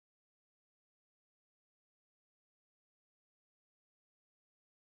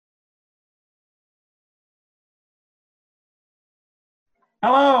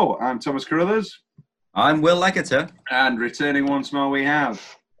Hello, I'm Thomas Carruthers. I'm Will Leggetter. And returning once more we have...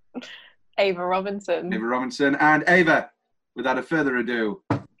 Ava Robinson. And Ava, without further ado,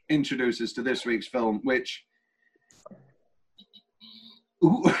 introduce us to this week's film, which...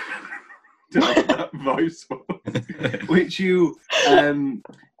 Ooh, don't know what that voice was. Which you,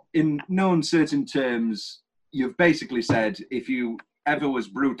 in no uncertain terms, you've basically said if you ever was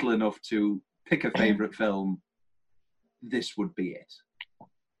brutal enough to pick a favourite film, this would be it.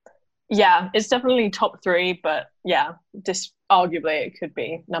 Yeah, it's definitely top three, but yeah, arguably it could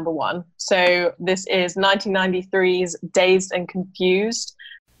be number one. So this is 1993's Dazed and Confused.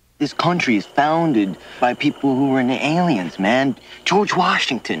 This country is founded by people who were into aliens, man. George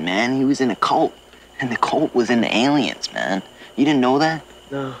Washington, man, he was in a cult, and the cult was into aliens, man. You didn't know that?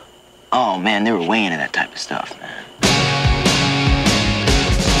 No. Oh, man, they were way into that type of stuff, man.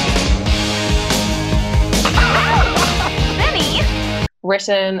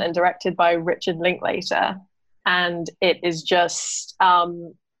 Written and directed by Richard Linklater, and it is just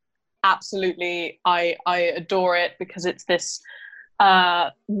absolutely, I adore it because it's this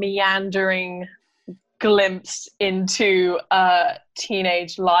meandering glimpse into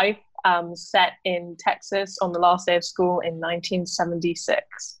teenage life set in Texas on the last day of school in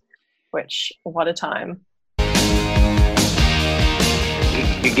 1976, which, what a time.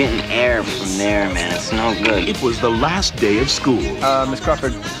 You're getting air from there, man. It's no good. It was the last day of school. Miss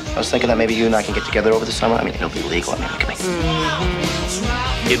Crawford, I was thinking that maybe you and I can get together over the summer. I mean, it'll be legal. I mean, we can make...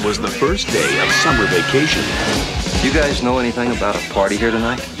 It was the first day of summer vacation. You guys know anything about a party here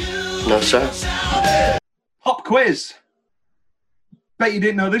tonight? No, sir. Pop quiz. Bet you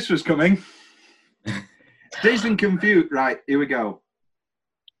didn't know this was coming. Dazed and Confused. Right, here we go.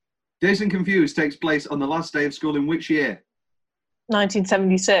 Dazed and Confused takes place on the last day of school in which year?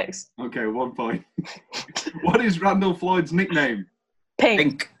 1976. Okay, 1 point. What is Randall Floyd's nickname?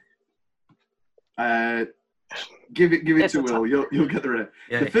 Pink. Give it to Will. You'll get the rest.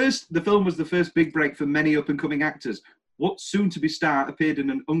 Yeah. The film was the first big break for many up-and-coming actors. What soon-to-be star appeared in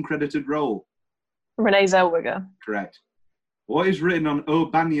an uncredited role? Renee Zellweger. Correct. What is written on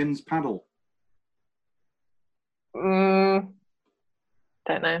O'Banion's paddle? Don't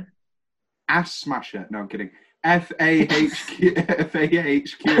know. Ass Smasher. No, I'm kidding. F-A-H-Q.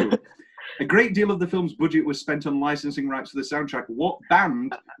 F-A-H-Q. A great deal of the film's budget was spent on licensing rights for the soundtrack. What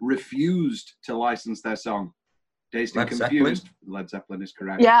band refused to license their song? Dazed and Confused. Led Zeppelin is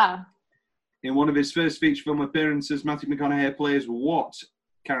correct. Yeah. In one of his first feature film appearances, Matthew McConaughey plays what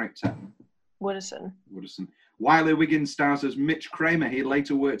character? Wooderson. Wiley Wiggins stars as Mitch Kramer. He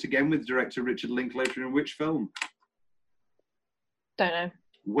later worked again with director Richard Linklater in which film? Don't know.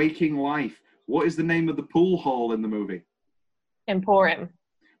 Waking Life. What is the name of the pool hall in the movie? Emporium.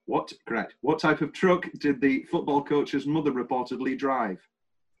 Correct. What type of truck did the football coach's mother reportedly drive?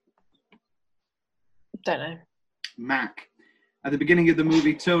 Don't know. Mac. At the beginning of the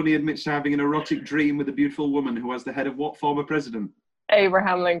movie, Tony admits to having an erotic dream with a beautiful woman who has the head of what former president?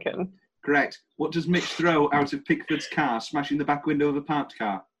 Abraham Lincoln. Correct. What does Mitch throw out of Pickford's car, smashing the back window of a parked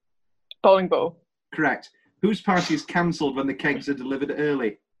car? Bowling ball. Correct. Whose party is cancelled when the cakes are delivered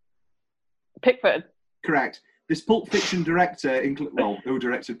early? Pickford. Correct. This Pulp Fiction director, who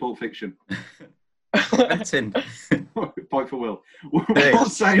directed Pulp Fiction? Benton. Point for Will.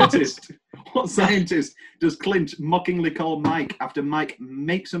 What scientist does Clint mockingly call Mike after Mike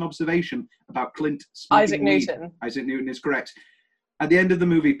makes an observation about Clint smoking Isaac weed? Newton. Isaac Newton is correct. At the end of the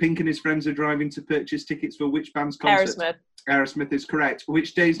movie, Pink and his friends are driving to purchase tickets for which band's concert? Aerosmith. Aerosmith is correct.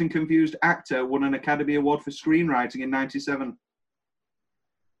 Which Dazed and Confused actor won an Academy Award for screenwriting in 1997?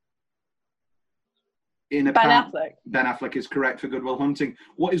 Ben Affleck. Ben Affleck is correct for Good Will Hunting.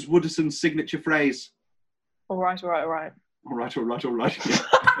 What is Wooderson's signature phrase? All right. All right. That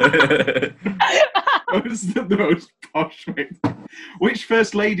was the most posh way. Which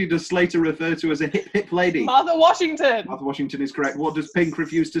first lady does Slater refer to as a hip hip lady? Martha Washington. Martha Washington is correct. What does Pink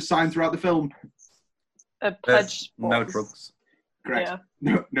refuse to sign throughout the film? A pledge. No drugs. Correct.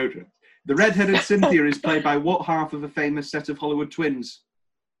 Yeah. No drugs. The red-headed Cynthia is played by what half of a famous set of Hollywood twins?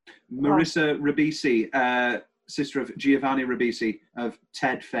 Marissa Ribisi, sister of Giovanni Ribisi of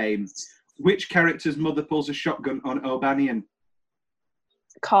Ted fame. Which character's mother pulls a shotgun on O'Banion?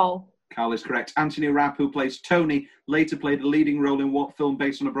 Carl is correct. Anthony Rapp, who plays Tony, later played a leading role in what film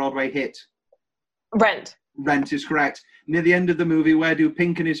based on a Broadway hit? Rent. Rent is correct. Near the end of the movie, where do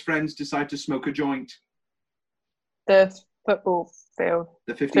Pink and his friends decide to smoke a joint? The football field.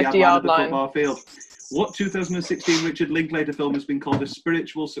 The 50-yard line of the football field. What 2016 Richard Linklater film has been called a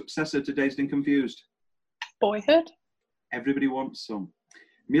spiritual successor to Dazed and Confused? Boyhood. Everybody Wants Some.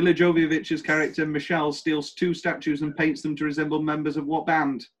 Mila Jovovich's character Michelle steals 2 statues and paints them to resemble members of what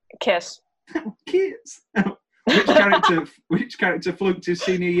band? Kiss. Kids. Which character flunked his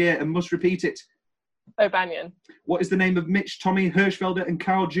senior year and must repeat it? O'Banion. What is the name of Mitch, Tommy, Hirschfelder, and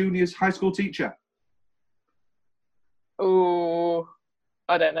Carl Jr.'s high school teacher? Ooh,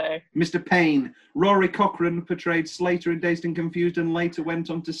 I don't know. Mr. Payne. Rory Cochrane portrayed Slater in Dazed and Confused and later went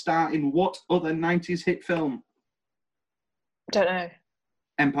on to star in what other 90s hit film? Don't know.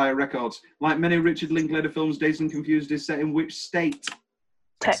 Empire Records. Like many Richard Linklater films, Dazed and Confused is set in which state?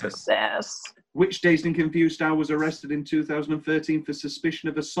 Texas. Which Dazed and Confused star was arrested in 2013 for suspicion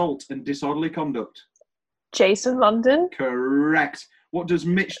of assault and disorderly conduct? Jason London. Correct. What does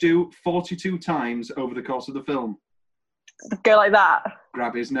Mitch do 42 times over the course of the film? Go like that.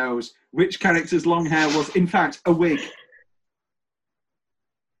 Grab his nose. Which character's long hair was, in fact, a wig?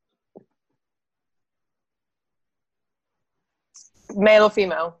 Male or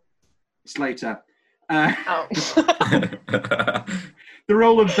female? Slater. Oh. The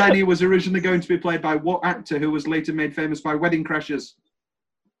role of Benny was originally going to be played by what actor who was later made famous by Wedding Crashers?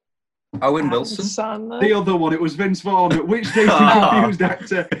 Owen Wilson. The other one, it was Vince Vaughn. Which Dazed and Confused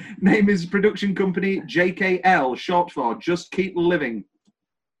actor name his production company JKL, short for Just Keep Living?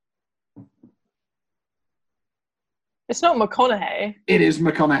 It's not McConaughey. It is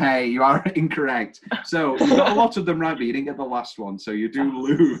McConaughey. You are incorrect. So you got a lot of them right, but you didn't get the last one, so you do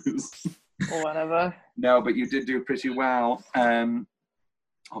lose. Or whatever. No, but you did do pretty well.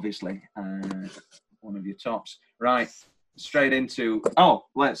 Obviously, one of your tops. Right, straight into. Oh,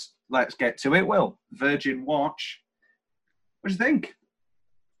 let's get to it. Will Virgin Watch? What do you think?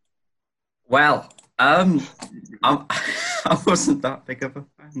 Well, I wasn't that big of a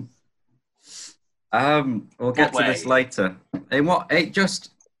fan. We'll get to this later. I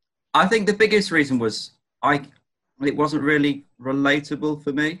think the biggest reason was it wasn't really relatable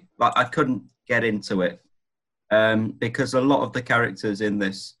for me. Like I couldn't get into it because a lot of the characters in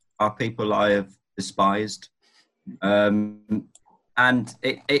this are people I have despised, and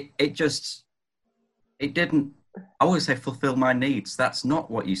it didn't. I always say fulfill my needs. That's not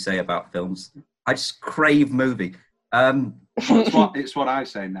what you say about films. I just crave movie. It's what I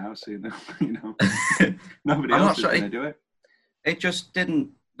say now. So you know, nobody else is going to do it. It just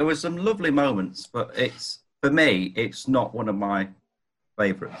didn't. There were some lovely moments, but for me, it's not one of my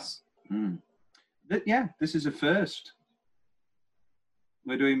favourites. But yeah, this is a first.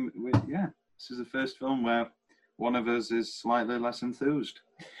 This is the first film where one of us is slightly less enthused.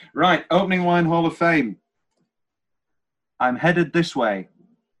 Right, opening line Hall of Fame. I'm headed this way.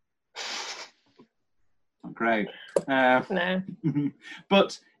 Great. No.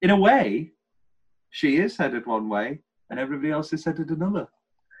 But in a way, she is headed one way and everybody else is headed another.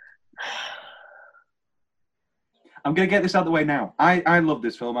 I'm going to get this out of the way now. I love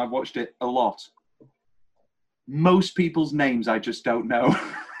this film. I've watched it a lot. Most people's names I just don't know.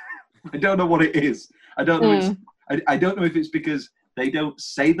 I don't know what it is. I don't know. I don't know if it's because they don't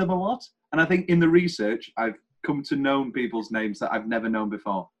say them a lot. And I think in the research, I've come to know people's names that I've never known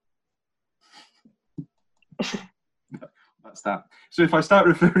before. That's that. So if I start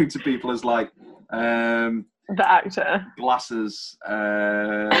referring to people as like the actor glasses,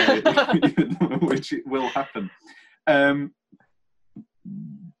 which will happen.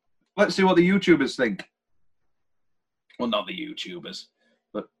 Let's see what the YouTubers think. Well, not the YouTubers,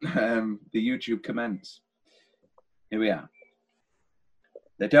 but the YouTube comments. Here we are.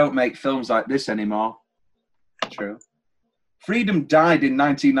 They don't make films like this anymore. True. Freedom died in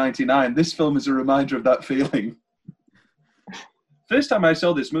 1999. This film is a reminder of that feeling. First time I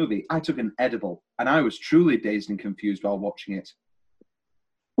saw this movie, I took an edible, and I was truly dazed and confused while watching it.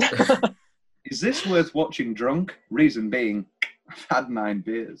 Is this worth watching drunk? Reason being, I've had 9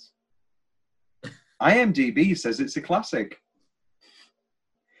 beers. IMDb says it's a classic.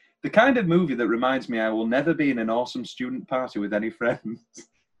 The kind of movie that reminds me I will never be in an awesome student party with any friends.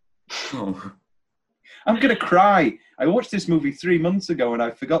 Oh. I'm going to cry. I watched this movie 3 months ago and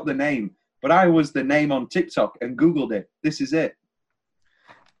I forgot the name, but I was the name on TikTok and Googled it. This is it.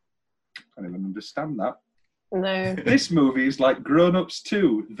 I don't even understand that. No. This movie is like Grown Ups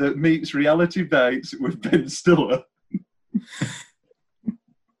 2 that meets Reality Bites with Ben Stiller.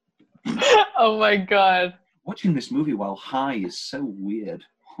 Oh my god. Watching this movie while high is so weird.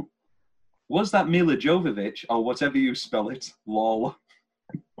 Was that Mila Jovovich, or whatever you spell it, lol?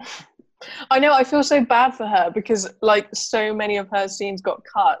 I know, I feel so bad for her because like so many of her scenes got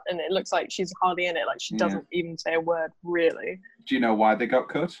cut and it looks like she's hardly in it. Like she doesn't even say a word, really. Do you know why they got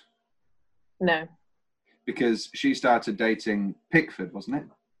cut? No. Because she started dating Pickford, wasn't it?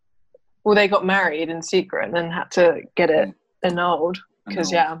 Well, they got married in secret and then had to get it annulled.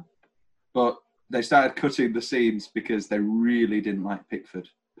 Because, yeah. But they started cutting the scenes because they really didn't like Pickford.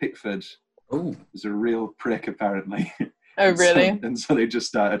 Pickford was a real prick, apparently. Oh, really? So they just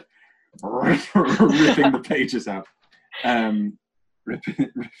started ripping the pages out.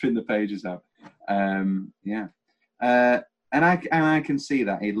 Ripping the pages out. Yeah. And I can see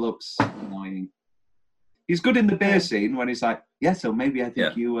that. He looks annoying. He's good in the beer scene when he's like, yeah, so maybe I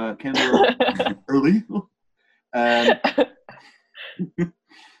think you came a little early.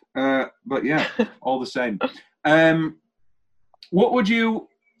 But yeah, all the same. What would you...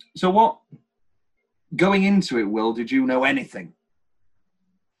 So what... Going into it, Will, did you know anything?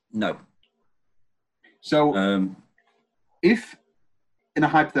 No. So if, in a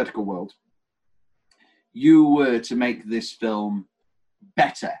hypothetical world, you were to make this film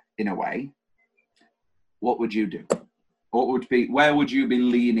better in a way, what would you do? Where would you be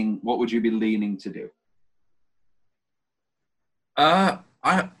leaning? What would you be leaning to do? I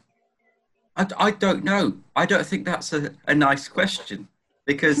don't know. I don't think that's a nice question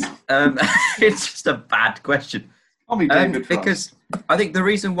because it's just a bad question. Only David because I think the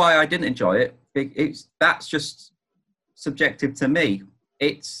reason why I didn't enjoy it, that's just subjective to me.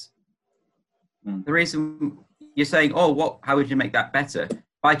 It's the reason you're saying, oh, how would you make that better?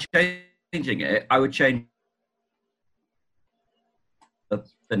 By changing it, I would change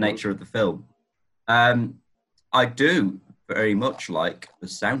the nature of the film. I do very much like the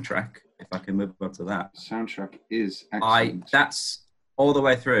soundtrack, if I can move on to that. Soundtrack is excellent. That's all the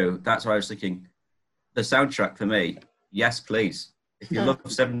way through. That's what I was thinking. The soundtrack for me, yes, please. If you love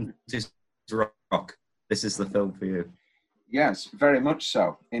 70s rock, this is the film for you. Yes, very much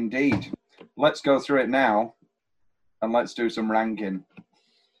so, indeed. Let's go through it now, and let's do some ranking.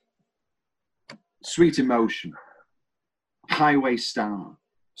 Sweet Emotion, Highway Star,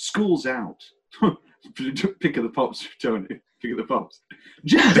 School's Out. Pick of the pops, Tony. Pick of the pops.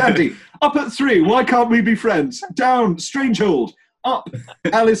 Jim Daddy, up at 3. Why can't we be friends? Down, Strangehold. Up,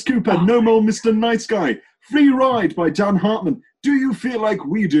 Alice Cooper. No more Mr. Nice Guy. Free Ride by Dan Hartman. Do You Feel Like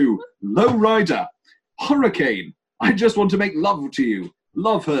We Do? Low Rider. Hurricane. I Just Want to Make Love to You.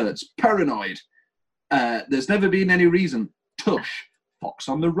 Love Hurts. Paranoid. There's Never Been Any Reason. Tush. Fox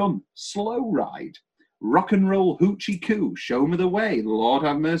on the Run. Slow Ride. Rock and Roll Hoochie Coo. Show Me the Way. Lord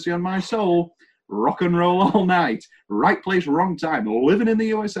Have Mercy on My Soul. Rock and Roll All Night. Right Place, Wrong Time. Living in the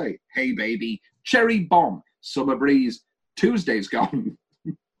USA. Hey Baby. Cherry Bomb. Summer Breeze. Tuesday's Gone.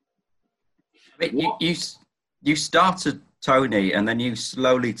 You started Tony and then you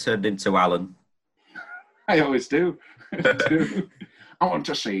slowly turned into Alan. I always do. I want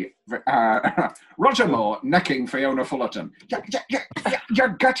to see Roger Moore necking Fiona Fullerton.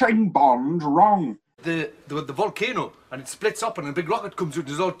 You're getting Bond wrong. The volcano, and it splits up and a big rocket comes through.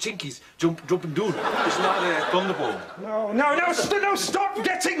 There's all chinkies jumping down. It's not a thunderbolt. No, stop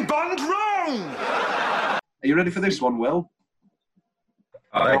getting Bond wrong! Are you ready for this one, Will?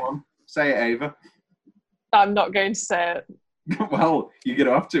 Go on. Say it, Ava. I'm not going to say it. Well, you're going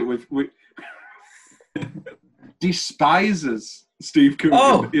to have to with despises Steve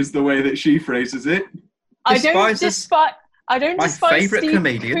Coogan is the way that she phrases it. I don't despise favourite Steve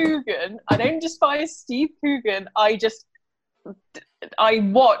comedian. Coogan. I don't despise Steve Coogan. I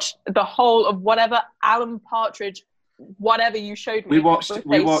watched the whole of whatever Alan Partridge, whatever you showed me. We watched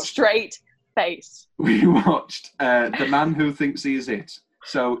straight face. We watched The Man Who Thinks He Is It.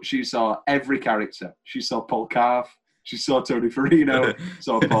 So she saw every character. She saw Paul Carff. She saw Tony Farino.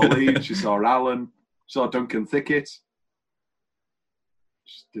 Saw Pauline. She saw Alan. Saw Duncan Thicket.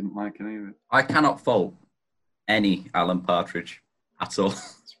 Just didn't like any of it. I cannot fault any Alan Partridge at all.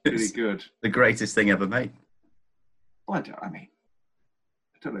 It's pretty good. The greatest thing ever made. Well, I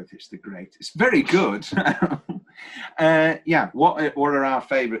don't know if it's the great. It's very good. Yeah. What are our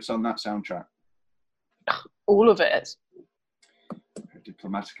favourites on that soundtrack? All of it. Very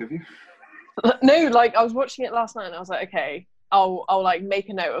diplomatic of you. No, like I was watching it last night and I was like, okay, I'll like make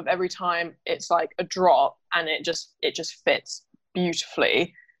a note of every time it's like a drop and it just fits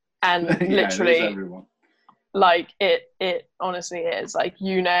beautifully. And literally like it honestly is like,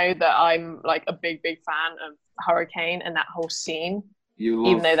 you know, that I'm like a big fan of Hurricane and that whole scene.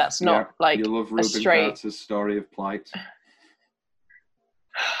 Even though that's not like you love a Ruben straight Carter's Story of Plight.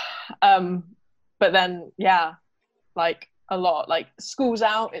 But then like a lot, like School's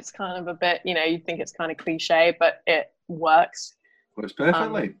Out, it's kind of a bit, you know, you think it's kind of cliche, but it works. Works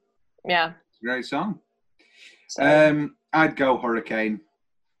perfectly. Yeah. It's a great song. So, I'd go Hurricane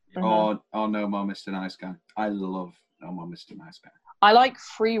or No More Mr. Nice Guy. I love No More Mr. Nice Guy. I like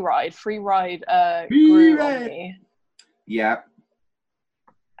Free Ride. Free Ride grew on me. Yeah.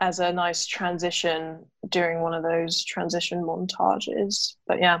 as a nice transition during one of those transition montages.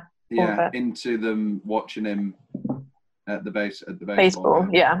 But yeah, all of it. Into them watching him at the Baseball,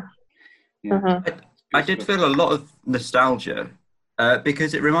 yeah. I did feel a lot of nostalgia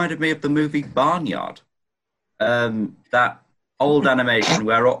because it reminded me of the movie Barnyard. That old animation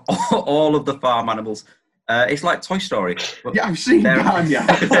where all of the farm animals. It's like Toy Story. Yeah, I've seen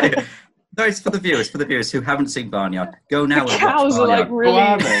Barnyard. No, it's for the viewers who haven't seen Barnyard. Go now The and cows watch are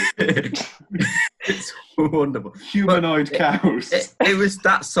Barnyard. like really. It's wonderful. Humanoid cows. It was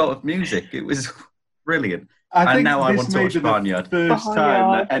that sort of music. It was brilliant. I think now I this want to may watch be the Barnyard. first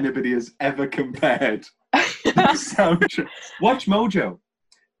time that anybody has ever compared the soundtrack. Watch Mojo.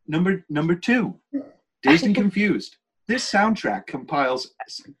 Number 2, Dazed and Confused. This soundtrack compiles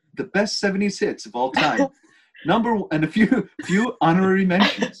the best 70s hits of all time. And a few honorary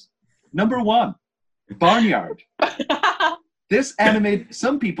mentions. Number 1, Barnyard. This animated,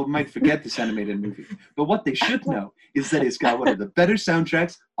 some people might forget this animated movie, but what they should know is that it's got one of the better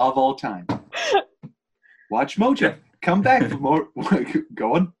soundtracks of all time. Watch Mojo. Come back for more.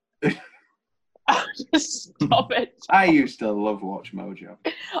 Go on. Just stop it. I used to love Watch Mojo.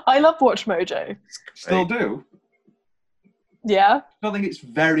 I love Watch Mojo. Still do. Yeah. I think it's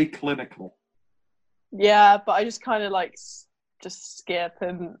very clinical. Yeah, but I just kind of like just skip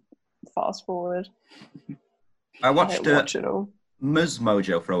and fast forward. I watched watch it all. Ms.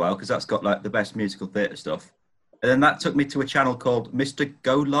 Mojo for a while because that's got like the best musical theatre stuff. And then that took me to a channel called Mr.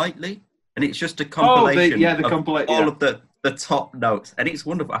 Go Lightly. And it's just a compilation of all of the top notes. And it's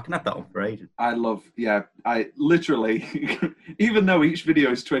wonderful. I can have that on for ages. I literally, even though each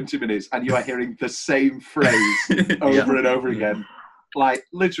video is 20 minutes and you are hearing the same phrase over and over again, like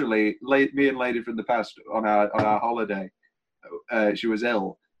literally, me and Lady from the Past on our holiday, she was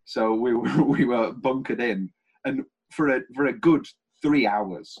ill. So we were bunkered in. And for a good 3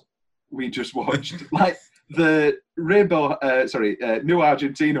 hours, we just watched like the New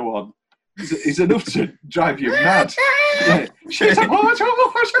Argentina one. Is enough to drive you mad. Yeah. She's like, oh,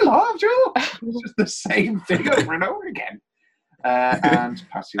 she loves you. It's just the same thing over and over again. And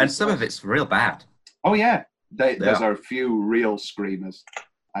some of it's real bad. Oh yeah, those are a few real screamers.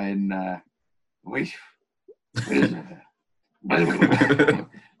 And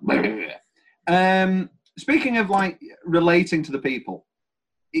speaking of like relating to the people,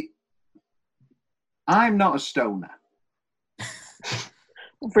 I'm not a stoner.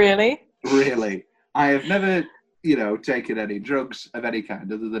 Really? Really. I have never, taken any drugs of any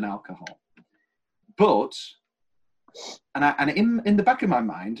kind other than alcohol. But, and in the back of my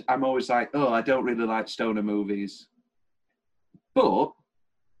mind, I'm always like, oh, I don't really like stoner movies. But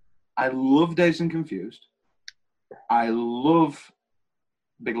I love Dazed and Confused. I love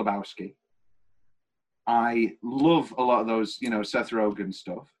Big Lebowski. I love a lot of those, Seth Rogen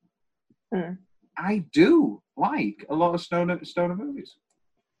stuff. Mm. I do like a lot of stoner movies.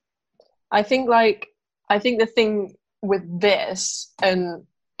 I think the thing with this, and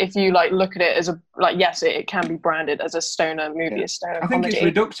if you like look at it as yes, it can be branded as a stoner movie, a stoner comedy. I think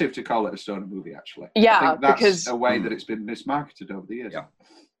it's reductive to call it a stoner movie, actually. Yeah, I think that's because a way that it's been mismarketed over the years.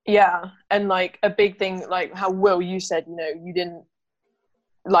 Yeah, and like a big thing, like how Will, you said, you didn't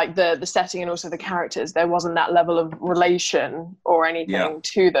like the setting and also the characters. There wasn't that level of relation or anything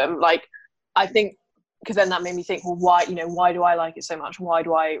to them. Like, I think. Because then that made me think, well, why do I like it so much? Why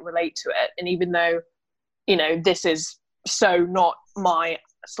do I relate to it? And even though, this is so not my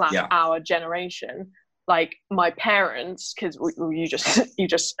 / our generation, like my parents, because you just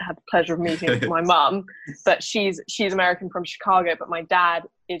had the pleasure of meeting my mum, but she's American from Chicago, but my dad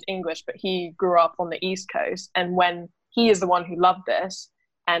is English, but he grew up on the East Coast. And when he is the one who loved this,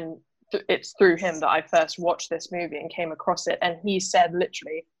 and it's through him that I first watched this movie and came across it. And he said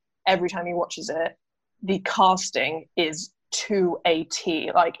literally every time he watches it, the casting is to a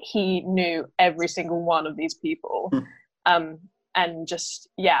T. Like he knew every single one of these people. And just,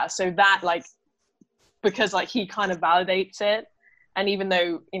 so that like, because like he kind of validates it. And even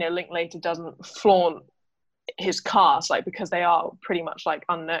though, Linklater doesn't flaunt his cast, like because they are pretty much like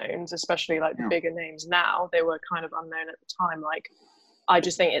unknowns, especially like the bigger names now, they were kind of unknown at the time. Like, I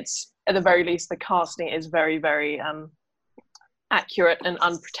just think it's, at the very least, the casting is very, very accurate and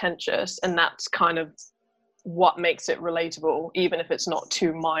unpretentious. And that's kind of what makes it relatable, even if it's not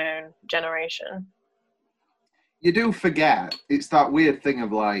to my own generation. You do forget, it's that weird thing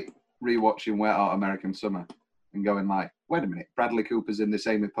of like rewatching Wet Hot American Summer and going like, wait a minute, Bradley Cooper's in this,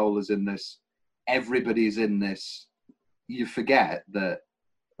 Amy Poehler's in this, everybody's in this. You forget that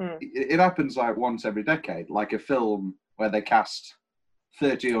it happens like once every decade, like a film where they cast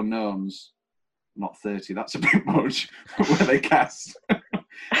 30 unknowns, not 30, that's a bit much, where they cast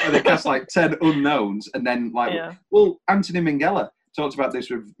where they cast like 10 unknowns, and then like, Anthony Minghella talked about this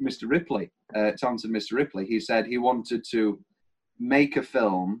with Mr. Ripley, talented Mr. Ripley. He said he wanted to make a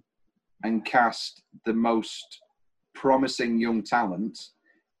film and cast the most promising young talent,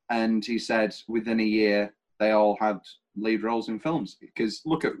 and he said within a year they all had lead roles in films. Because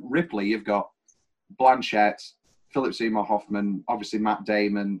look at Ripley, you've got Blanchett, Philip Seymour Hoffman, obviously Matt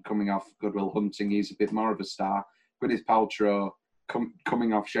Damon coming off Good Will Hunting, he's a bit more of a star. Gwyneth Paltrow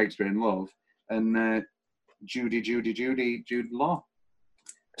coming off Shakespeare in Love, and Jude Law.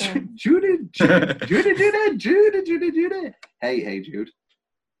 Judy. Hey Jude.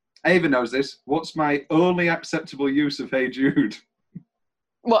 Ava knows this. What's my only acceptable use of Hey Jude?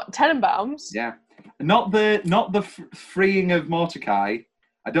 What, Tenenbaums? Yeah, not the freeing of Mordecai.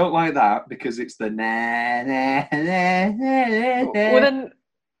 I don't like that because it's the na na na. Well, then,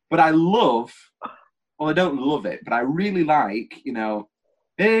 but I love. Well, I don't love it, but I really like,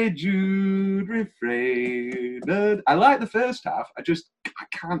 Hey Jude, refrain. I like the first half. I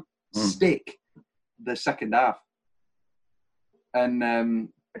can't stick the second half. And and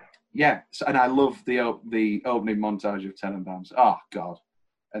I love the opening montage of Tenenbaums. Oh God,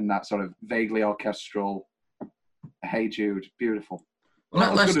 and that sort of vaguely orchestral Hey Jude, beautiful.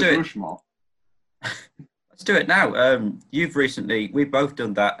 Well, let's do it. Rushmore. Let's do it now. We've both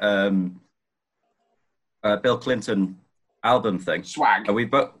done that Bill Clinton album thing. Swag. We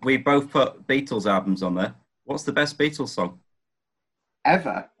both put Beatles albums on there. What's the best Beatles song?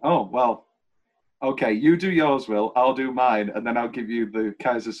 Ever? Oh, well, okay, you do yours, Will. I'll do mine, and then I'll give you the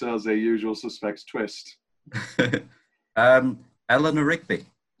Kaiser Soze Usual Suspects twist. Eleanor Rigby.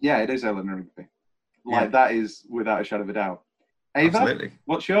 Yeah, it is Eleanor Rigby. That is without a shadow of a doubt. Ava, absolutely.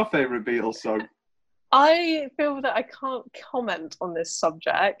 What's your favourite Beatles song? I feel that I can't comment on this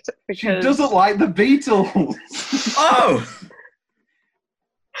subject because... She doesn't like the Beatles!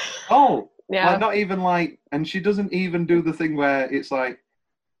 Oh! Yeah. Not even and she doesn't even do the thing where it's like,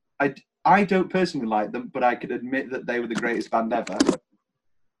 I don't personally like them, but I could admit that they were the greatest band ever.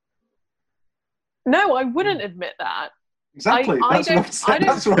 No, I wouldn't admit that. Exactly.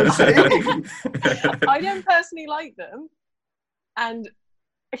 That's what I'm saying. I don't personally like them. And,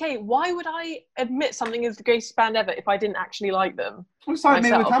 okay, why would I admit something is the greatest band ever if I didn't actually like them? Well, it's like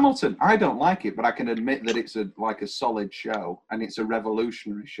me with Hamilton. I don't like it, but I can admit that it's a solid show, and it's a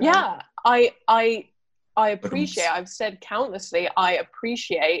revolutionary show. Yeah, I appreciate, I've said countlessly, I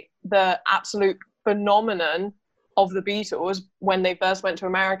appreciate the absolute phenomenon of the Beatles when they first went to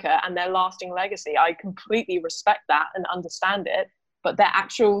America and their lasting legacy. I completely respect that and understand it, but their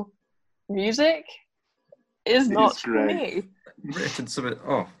actual music is not for me. Written some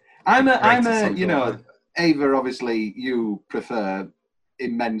I'm a Ava, obviously you prefer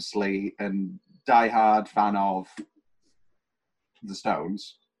immensely and diehard fan of the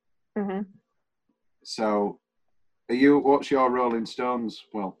Stones. Mm-hmm. So what's your Rolling Stones?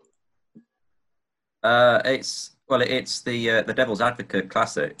 Well, it's the Devil's Advocate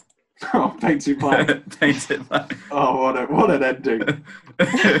classic. Oh, Painted Black. Painted Black. Oh, what an ending.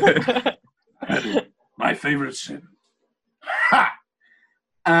 My favourite sin. Ha!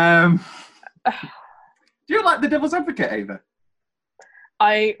 Do you like The Devil's Advocate, Ava?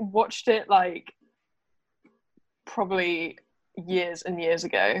 I watched it probably years and years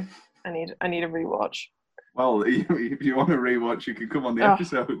ago. I need a rewatch. Well, if you want a rewatch, you can come on the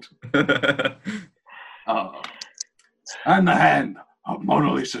episode. I'm the hand of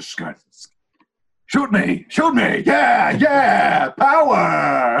Mona Lisa's skirt. Shoot me! Yeah!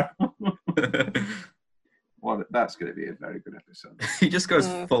 Power! Well, that's going to be a very good episode. He just goes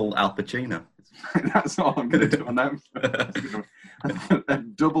full Al Pacino. That's all I'm going to do on that. A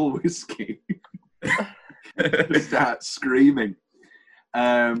double whiskey. Start screaming.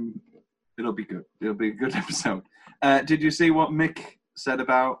 It'll be good. It'll be a good episode. Did you see what Mick said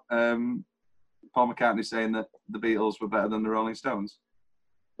about Paul McCartney saying that the Beatles were better than the Rolling Stones?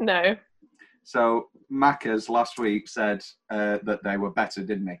 No. So Macca's last week said that they were better,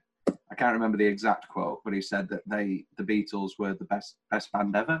 didn't he? I can't remember the exact quote, but he said that the Beatles were the best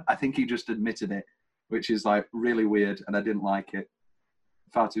band ever. I think he just admitted it, which is really weird, and I didn't like it.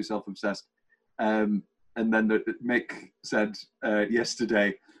 Far too self-obsessed. And then Mick said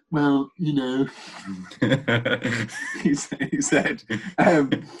yesterday, well, he said,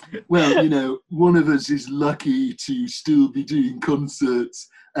 well, one of us is lucky to still be doing concerts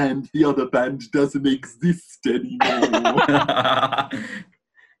and the other band doesn't exist anymore.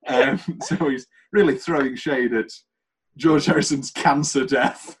 So he's really throwing shade at George Harrison's cancer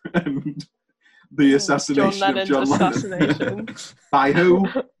death and the assassination of John Lennon. By who?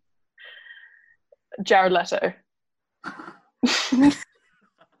 Jared Leto.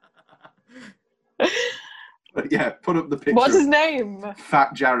 Yeah, put up the picture. What's his name?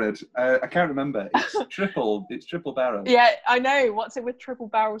 Fat Jared. I can't remember. It's triple barrel. Yeah, I know. What's it with triple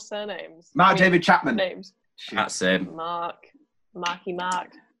barrel surnames? Mark David Chapman. Names. That's him. Marky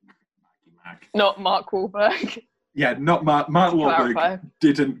Mark. Not Mark Wahlberg. Yeah, not Mark Wahlberg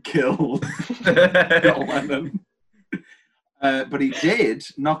didn't kill John Lennon. But he did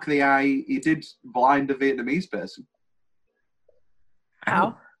knock the eye. He did blind a Vietnamese person.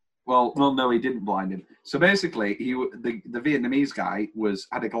 How? Well, no, he didn't blind him. So basically, the Vietnamese guy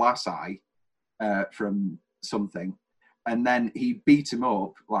had a glass eye from something, and then he beat him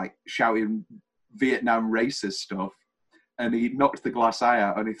up, like shouting Vietnam racist stuff, and he knocked the glass eye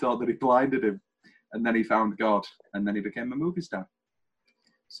out, and he thought that he blinded him, and then he found God, and then he became a movie star.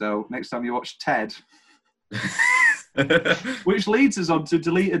 So next time you watch Ted, which leads us on to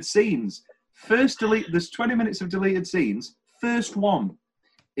deleted scenes. There's 20 minutes of deleted scenes. First one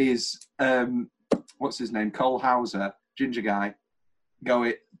is what's his name? Cole Hauser, ginger guy,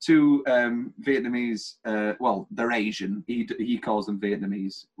 going to Vietnamese. Well, they're Asian. He calls them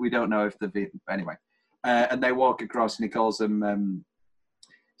Vietnamese. We don't know if they're anyway. And they walk across, and he calls them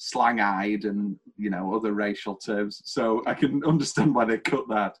slang-eyed and other racial terms. So I can understand why they cut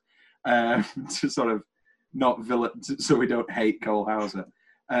that to sort of not so we don't hate Cole Hauser.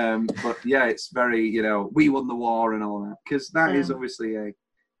 But yeah, it's very we won the war and all that, because that is obviously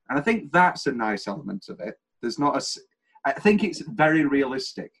and I think that's a nice element of it. I think it's very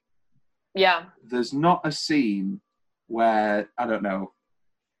realistic. Yeah. There's not a scene where, I don't know,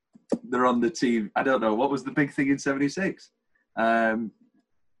 they're on the team. I don't know, what was the big thing in 76?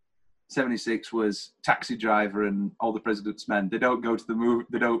 76 was Taxi Driver and All the President's Men. They don't go to the movie,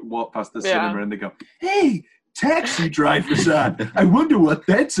 they don't walk past the cinema and they go, hey, Taxi Driver's on. I wonder what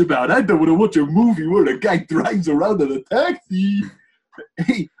that's about. I don't want to watch a movie where a guy drives around in a taxi.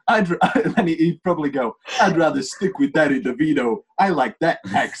 Hey, and then he'd probably go, I'd rather stick with Danny DeVito. I like that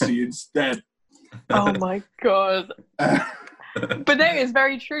taxi instead. Oh my God. But no, it's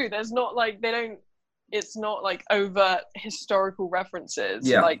very true. There's not like, it's not like overt historical references.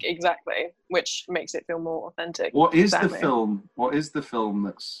 Yeah. Like, exactly, which makes it feel more authentic. What is the film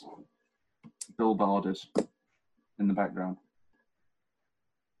that's billboarded in the background?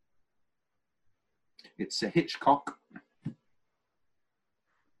 It's a Hitchcock.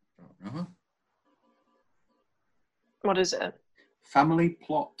 Uh-huh. What is it? Family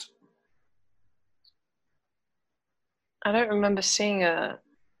Plot. I don't remember seeing a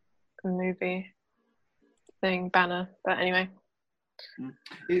movie thing banner, but anyway.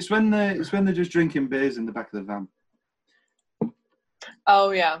 It's when they're just drinking beers in the back of the van. Oh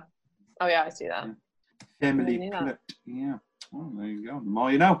yeah, I see that. Family Plot. Yeah. Oh, there you go. The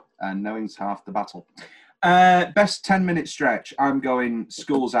more you know, and knowing's half the battle. Best 10-minute stretch. I'm going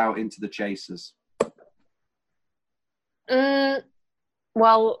Schools Out into the Chasers.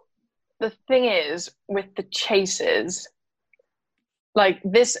 Well, the thing is with the Chasers, like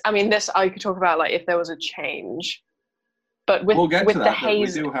this. I mean, this I could talk about like if there was a change, but with we'll get with to the that,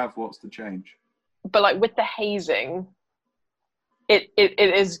 hazing, we do have what's the change. But like with the hazing, it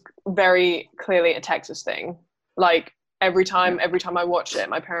is very clearly a Texas thing. Like every time I watch it,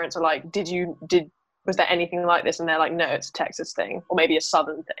 my parents are like, was there anything like this? And they're like, no, it's a Texas thing, or maybe a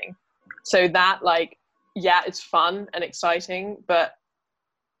Southern thing. So that, like, yeah, it's fun and exciting, but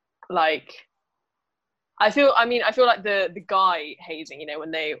like, I feel like the guy hazing,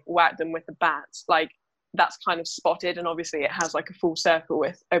 when they whack them with the bats, like that's kind of spotted, and obviously it has like a full circle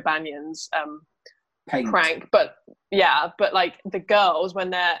with O'Banion's prank, but like the girls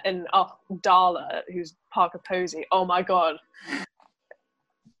when they're in Darla, who's Parker Posey, oh my God,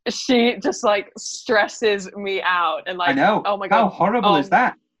 she just like stresses me out, and like I know. Oh my God, how horrible is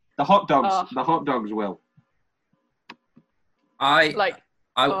that? The hot dogs will. I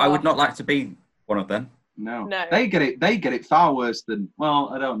would not like to be one of them. No. They get it far worse than,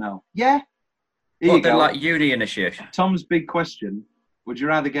 well, I don't know. Yeah. Here What, they're like uni initiation? Tom's big question: would you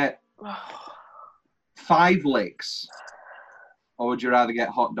rather get 5 licks, or would you rather get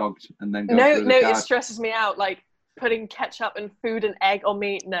hot dogged and then go through the it stresses me out. Like putting ketchup and food and egg on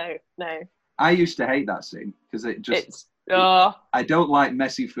me. No. I used to hate that scene because I don't like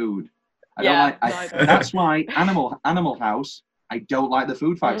messy food. That's why Animal House. I don't like the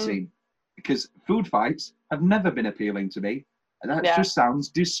food fight scene, because food fights have never been appealing to me, and that just sounds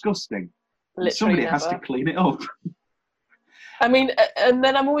disgusting. Somebody has to clean it up. I mean, and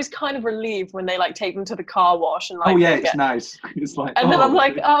then I'm always kind of relieved when they like take them to the car wash and like. Oh yeah, it's nice. It's like. And then I'm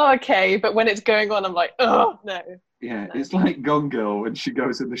like, oh okay, but when it's going on, I'm like, oh no. Yeah, it's like Gone Girl when she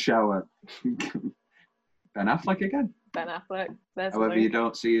goes in the shower. Ben Affleck again. Ben Affleck. There's However, Luke. you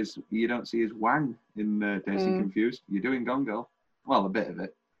don't see his wang in Dazed and Confused. You're doing Gone Girl. Well, a bit of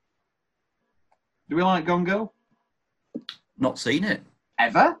it. Do we like Gone Girl? Not seen it.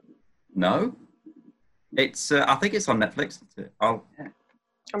 Ever? No. It's. I think it's on Netflix. Isn't it?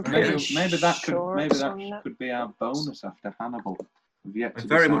 I'm pretty Maybe that sure could be our bonus after Hannibal. We've yet to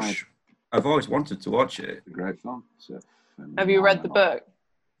very decide. much. I've always wanted to watch it. It's a great film. Have you read the book?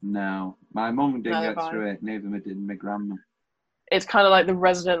 No, my mum didn't Neither get have through it. Neither did my grandma. It's kind of like the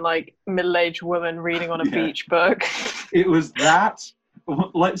resident middle-aged woman reading on a beach book. It was that.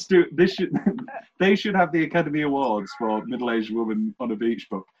 Let's do this. They should have the Academy Awards for middle-aged woman on a beach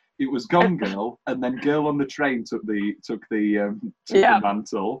book. It was Gone Girl, and then Girl on the Train took the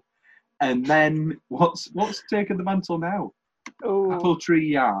mantle, and then what's taken the mantle now? Ooh. Apple Tree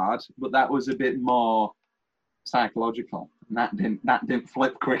Yard, but that was a bit more psychological, and that didn't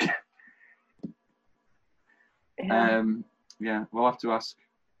flip quick. Yeah, we'll have to ask.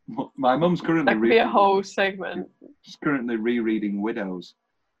 My mum's currently that could be a whole segment. She's currently rereading Widows.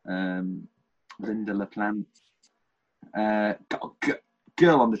 Linda LaPlante.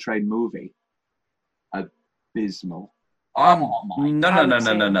 Girl on the Train movie. Abysmal.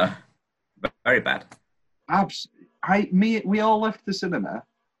 No. Very bad. We all left the cinema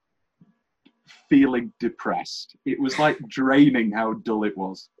feeling depressed. It was like draining how dull it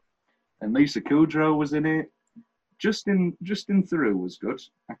was. And Lisa Kudrow was in it. Justin Theroux was good.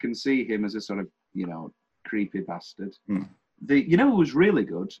 I can see him as a sort of, creepy bastard. Who was really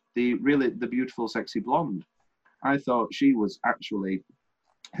good? The beautiful, sexy blonde. I thought she was actually,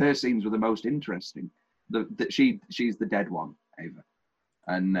 her scenes were the most interesting. She's the dead one, Ava.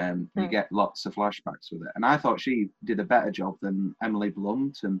 And you get lots of flashbacks with it. And I thought she did a better job than Emily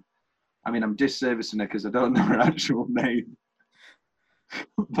Blunt. And I mean, I'm disservicing her because I don't know her actual name.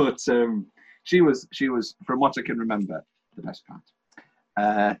 But she was, from what I can remember, the best part.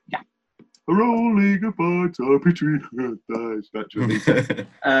 Yeah. Rolling apart between her thighs. That's what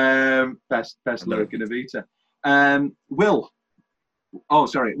best lyric in Evita. Will. Oh,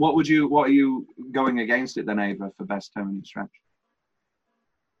 sorry. What are you going against it then, Ava, for best tone and stretch?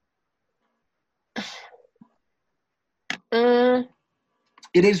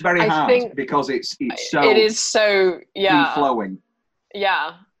 It is very hard because it's so. It is so flowing.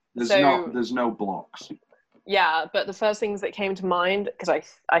 Yeah. There's no blocks. Yeah, but the first things that came to mind, because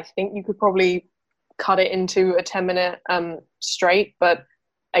I think you could probably cut it into a 10-minute straight, but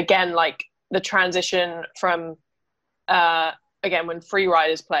again, like the transition from again when Free Ride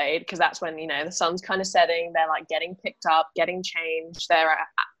is played, because that's when the sun's kind of setting, they're like getting picked up, getting changed, they're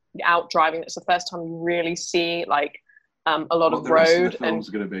out driving. It's the first time you really see like a lot of the rest road of the film's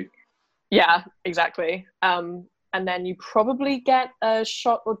going to be. Yeah, exactly. And then you probably get a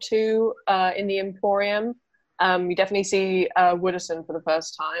shot or two in the Emporium. You definitely see Wooderson for the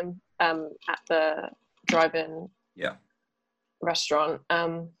first time at the drive-in restaurant.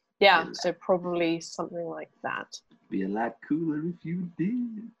 So probably something like that. Be a lot cooler if you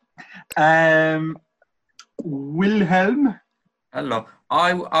did. Wilhelm? Hello.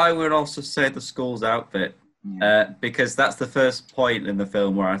 I would also say the school's outfit because that's the first point in the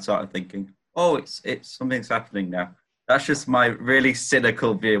film where I started thinking, oh, it's something's happening now. That's just my really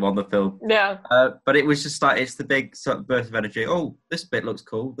cynical view on the film. Yeah. But it was just like, it's the big sort of burst of energy. Oh, this bit looks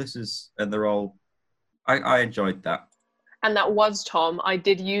cool. And they're all, I enjoyed that. And that was Tom. I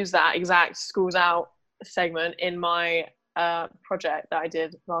did use that exact Schools Out segment in my project that I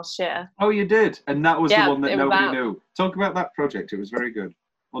did last year. Oh, you did? And that was the one that nobody knew. Talk about that project. It was very good.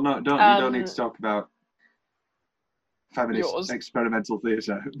 Well, no, you don't need to talk about feminist experimental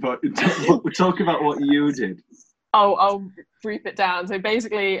theatre, but talk about what you did. I'll brief it down. So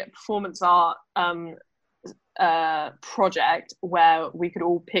basically, a performance art project where we could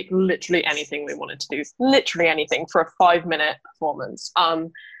all pick literally anything we wanted to do, literally anything for a 5-minute performance.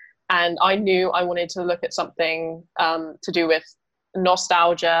 And I knew I wanted to look at something to do with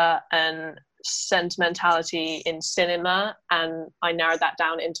nostalgia and sentimentality in cinema, and I narrowed that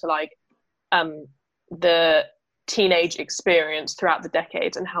down into like the teenage experience throughout the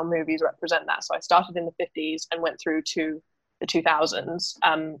decades and how movies represent that. So I started in the 50s and went through to the 2000s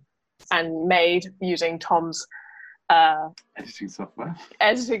and made, using Tom's editing software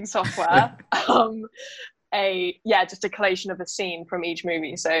just a collation of a scene from each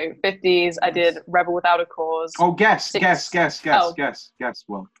movie. So 50s, I did Rebel Without a Cause. Oh, guess. Well,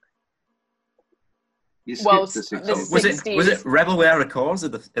 you skipped the 60s. Was it Rebel Without a Cause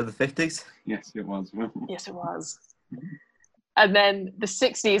in the 50s? Yes, it was. Yes, it was. And then the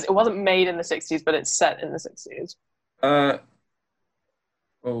 60s, it wasn't made in the 60s, but it's set in the 60s. I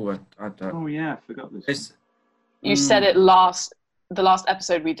don't. Oh yeah, I forgot this. You said it the last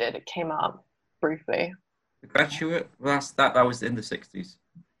episode we did, it came up briefly. The Graduate, that was in the 60s.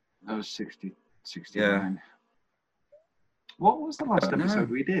 That was 69. Yeah. What was the last episode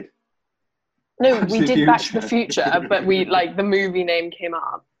we did? No, we did Back to the Future, but the movie name came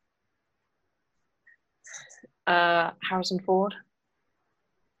up. Harrison Ford.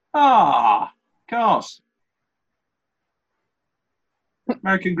 Ah, of course.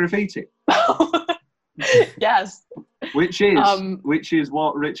 American Graffiti. Yes. Which is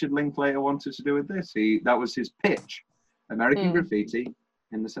what Richard Linklater wanted to do with this. That was his pitch. American Graffiti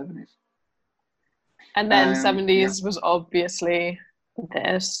in the 70s. And then 70s was obviously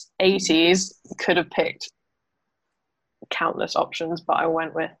this. 80s could have picked countless options, but I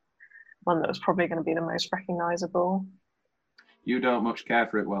went with one that was probably going to be the most recognizable. You don't much care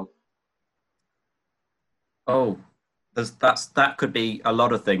for it, well. Oh, that could be a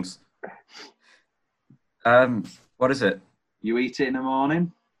lot of things. What is it? You eat it in the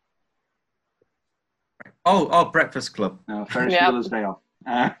morning? Oh, Breakfast Club. No, Ferris Bueller's Day Off.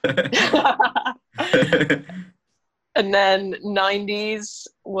 And then 90s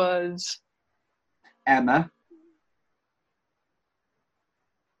was Emma.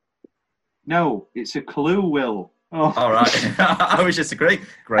 No, it's a clue, Will. Oh. All right. I was just great.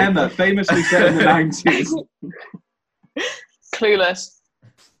 Emma, famously set in the 90s. Clueless.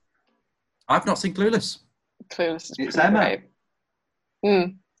 I've not seen Clueless. Clueless is It's Emma.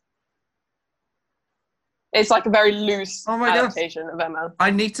 Great. It's like a very loose God. adaptation of Emma. I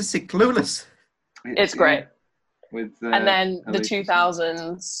need to see Clueless. It's great. With, and then the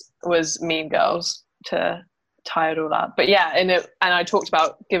 2000s was Mean Girls to tie it all up. But yeah, and I talked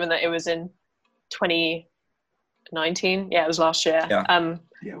about, given that it was in 2019, it was last year. Yeah.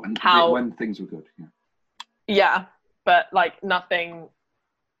 When things were good. Yeah, but like nothing,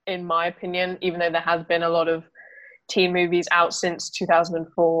 in my opinion, even though there has been a lot of teen movies out since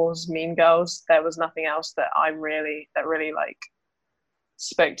 2004's Mean Girls, there was nothing else that really like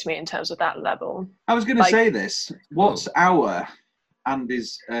spoke to me in terms of that level. I was going to say this. What's our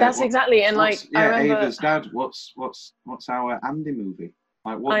Andy's? That's exactly, and like I remember Ava's dad. What's our Andy movie?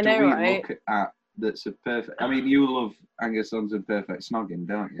 Like what do we look at? That's a perfect. I mean, you love Angus Sons and Perfect Snogging,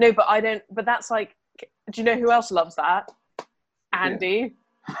 don't you? No, but I don't. But that's like, do you know who else loves that? Andy.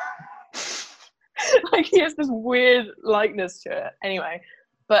 Yeah. Like he has this weird likeness to it. Anyway,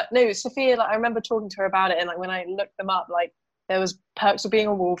 but no, Sophia. Like I remember talking to her about it, and like when I looked them up, like there was Perks of Being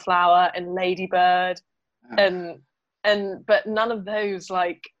a Wallflower and Ladybird, and but none of those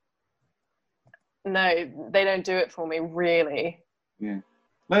like. No, they don't do it for me really. Yeah,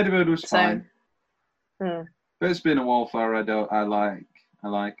 Ladybird was fine. But it's been a Wallflower. I like.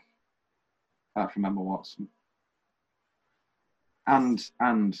 Apart from Emma Watson. And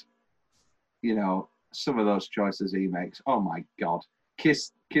you know, some of those choices he makes. Oh my God!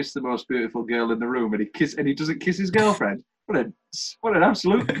 Kiss the most beautiful girl in the room, and he doesn't kiss his girlfriend. What an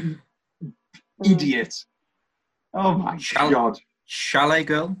absolute idiot! Oh my God! Chalet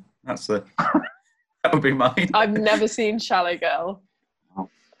Girl. That would be mine. I've never seen Chalet Girl. Oh,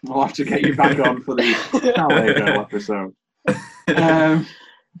 we'll have to get you back on for the Chalet Girl episode.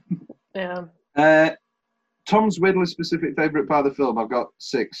 Yeah. Tom's weirdly specific favourite part of the film. I've got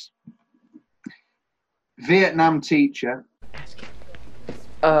 6. Vietnam teacher.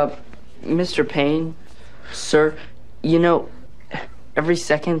 Mr. Payne, sir, you know, every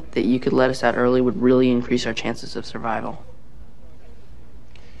second that you could let us out early would really increase our chances of survival.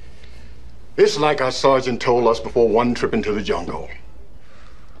 It's like our sergeant told us before one trip into the jungle.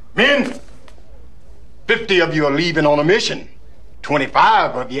 Men, 50 of you are leaving on a mission.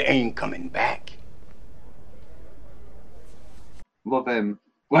 25 of you ain't coming back. Love him.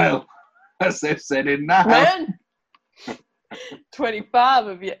 Well, as they've said in now. Man, 25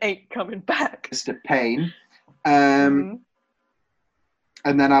 of you ain't coming back. Mr. Payne. And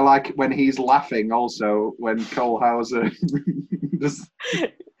then I like when he's laughing also, when Cole Hauser just...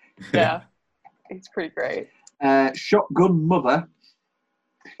 Yeah, it's pretty great. Shotgun Mother.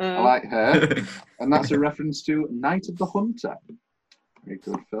 I like her. And that's a reference to Night of the Hunter. Very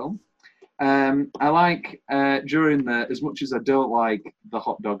good film. I like during as much as I don't like the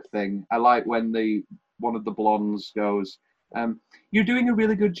hot dog thing, I like when one of the blondes goes, you're doing a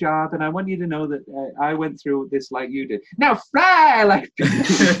really good job, and I want you to know that I went through this like you did. Now fly like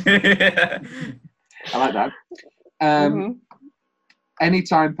I like that.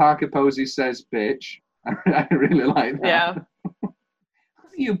 Anytime Parker Posey says bitch, I really like that. Yeah.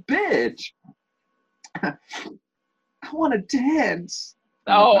 You bitch. I want to dance.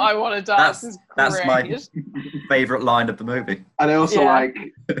 Oh, I want to dance. That's my favourite line of the movie. And I also like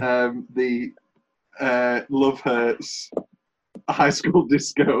the Love Hurts, High School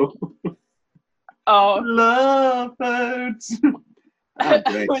Disco. Oh. Love Hurts. Oh,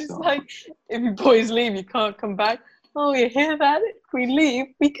 great It's song. like, if you boys leave, you can't come back. Oh, you hear that? If we leave,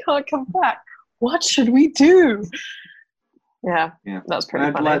 we can't come back. What should we do? Yeah, that's pretty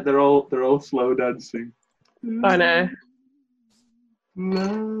And funny. like they're all slow dancing. I know.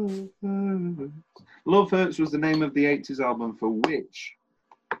 Love Hurts. Love Hurts was the name of the 80s album for which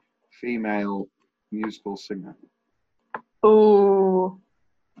female musical singer? Ooh.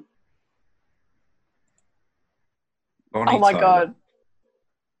 Bonnie Oh my Tyler. god.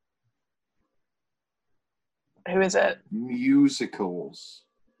 Who is it? Musicals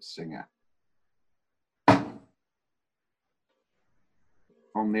singer.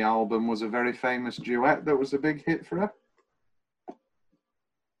 On the album was a very famous duet that was a big hit for her.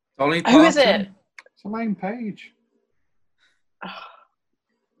 Dolly Who is Parton? it? It's Elaine Page.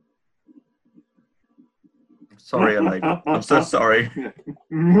 Sorry, Elaine. I'm so sorry.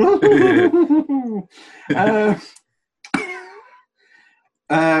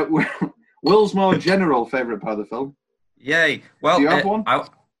 Will's more general favourite part of the film. Yay. Well, Do you have one?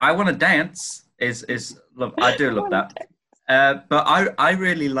 I Want to Dance is love. I do love that. But I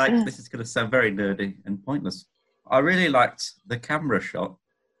really like, this is going to sound very nerdy and pointless. I really liked the camera shot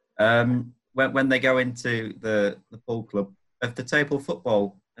when they go into the pool club of the table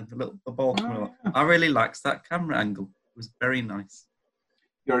football and the ball coming along. I really liked that camera angle. It was very nice.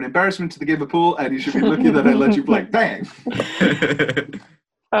 You're an embarrassment to the game of pool, and you should be lucky that I let you play. Bang!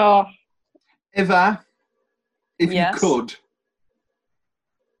 Oh. Eva, if Yes. you could,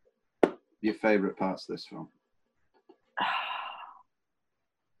 your favourite parts of this film?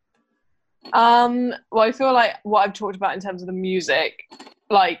 Well, I feel like what I've talked about in terms of the music,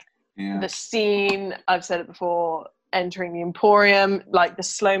 like Yeah. the scene, I've said it before, entering the Emporium, like the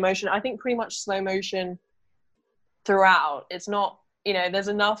slow motion. I think pretty much slow motion throughout. It's not, there's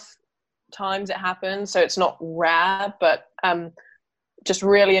enough times it happens, so it's not rare, but just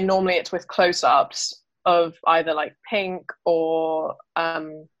really, and normally it's with close-ups of either like Pink or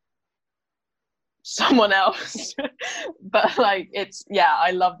someone else. But like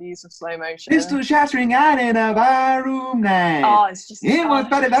I love the use of slow motion. Pistol shattering out in a barroom night. Oh, it's just It was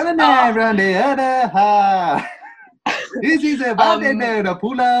better than a night around the other half. This is a body made a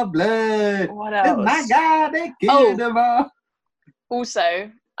pool of blood. What Oh else? my God, they killed them all. Also,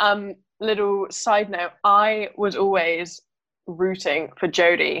 little side note, I was always rooting for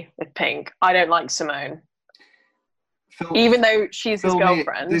Jodie with Pink. I don't like Simone. Even though she's his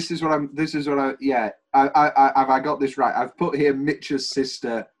girlfriend. This is what have I got this right? I've put here Mitch's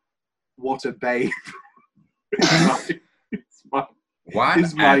sister. What a babe. What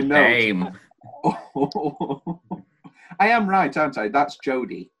is my a note. name. I am right, aren't I? That's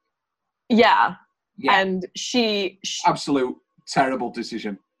Jodie. Yeah. Yeah. And she Absolute terrible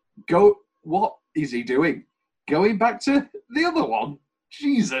decision. What is he doing? Going back to the other one?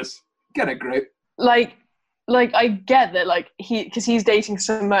 Jesus. Get a grip. Like I get that, like because he's dating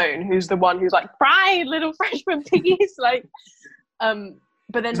Simone, who's the one who's like, "Fry, little freshman piggies," like,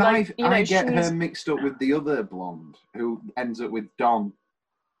 but then like I get her mixed up with the other blonde who ends up with Don.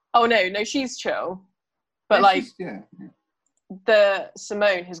 Oh no, she's chill, but Yeah, like yeah. the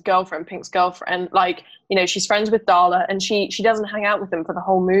Simone, his girlfriend, Pink's girlfriend, like she's friends with Darla, and she doesn't hang out with them for the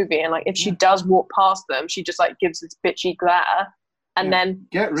whole movie, and like if she does walk past them, she just like gives this bitchy glare, and then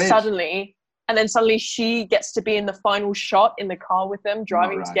suddenly she gets to be in the final shot in the car with them,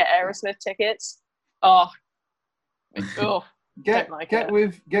 driving to get Aerosmith tickets. Get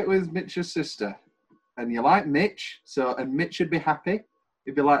with Mitch's sister, and you like Mitch, and Mitch should be happy.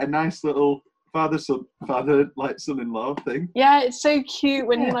 It'd be like a nice little father like son-in-law thing. Yeah, it's so cute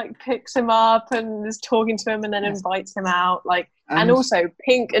when he like picks him up and is talking to him and then invites him out. Like, and also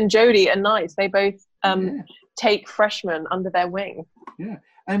Pink and Jodie are nice. They both take freshmen under their wing. Yeah,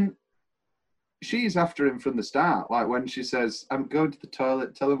 and she's after him from the start. Like when she says, "I'm going to the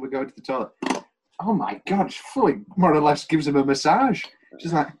toilet," tell him we're going to the toilet. Oh my God, she fully more or less gives him a massage.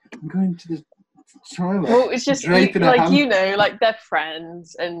 She's like, "I'm going to the toilet." Well, it's just like like they're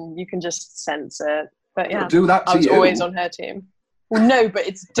friends and you can just sense it. But yeah, do that to I was you. always on her team. Well, no, but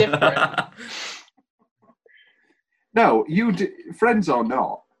it's different. No, friends or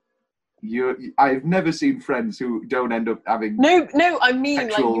not. I've never seen friends who don't end up having. No, I mean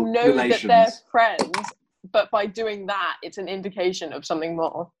like relations. that they're friends, but by doing that, it's an indication of something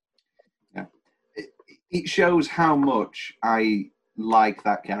more. Yeah, it shows how much I like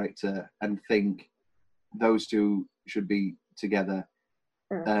that character and think those two should be together.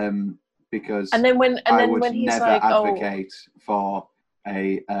 Because and then when I would when he's never like, advocate for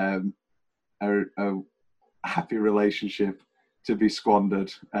a a happy relationship to be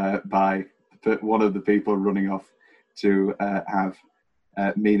squandered by one of the people running off to have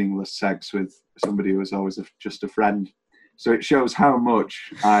meaningless sex with somebody who was always just a friend. So it shows how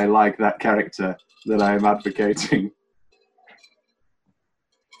much I like that character that I am advocating.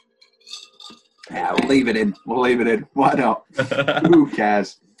 Yeah, we'll leave it in. Why not? Who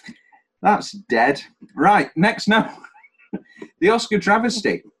cares? That's dead. Right, next now. The Oscar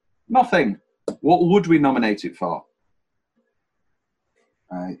travesty. Nothing. What would we nominate it for?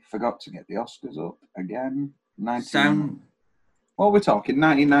 I forgot to get the Oscars up again. Sound. What are we talking?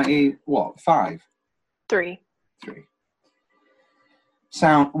 1990, what, 5? 3.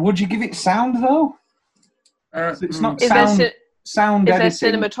 Sound. Would you give it sound, though? It's not sound, sound is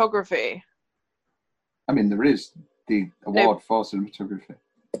editing. there cinematography? I mean, there is the award for cinematography.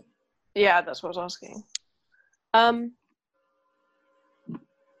 Yeah, that's what I was asking.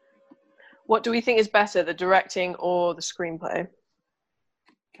 What do we think is better, the directing or the screenplay?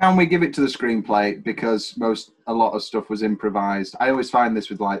 Can we give it to the screenplay? Because a lot of stuff was improvised. I always find this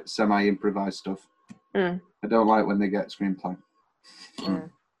with like semi-improvised stuff. I don't like when they get screenplay.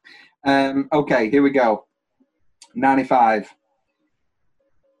 Okay, here we go. 94,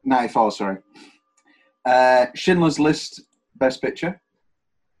 sorry. Schindler's List, Best Picture.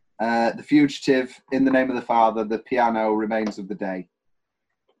 The Fugitive, In the Name of the Father, The Piano, Remains of the Day.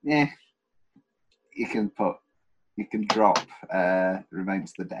 Yeah, you can drop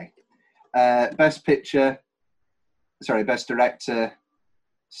Remains of the Day. Best Director,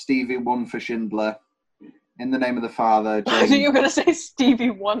 Stevie won for Schindler. In the Name of the Father, I think you were going to say Stevie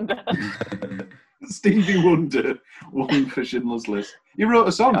Wonder. Stevie Wonder won for Schindler's List. You wrote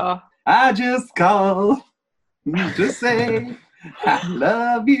a song. Oh. I just called to say I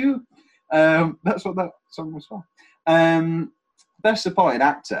love you. That's what that song was for. Best Supporting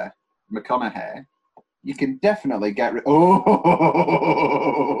Actor, McConaughey. You can definitely get rid.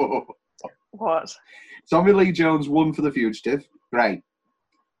 Oh, what? Tommy Lee Jones won for The Fugitive. Great.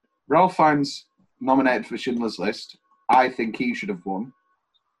 Ralph Fiennes nominated for Schindler's List. I think he should have won.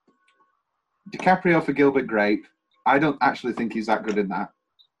 DiCaprio for Gilbert Grape. I don't actually think he's that good in that.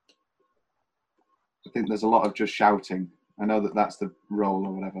 I think there's a lot of just shouting. I know that that's the role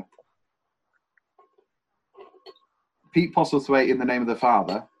or whatever. Pete Postlethwaite in The Name of the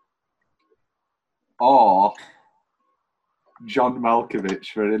Father. Or John Malkovich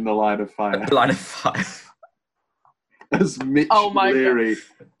for In the Line of Fire. Line of Fire. As Mitch Leary.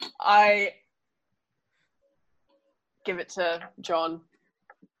 God. I give it to John.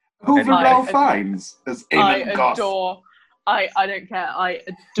 Over Ralph Fiennes as Eamon Goth. I don't care. I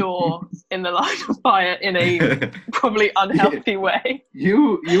adore In the Line of Fire in a probably unhealthy way.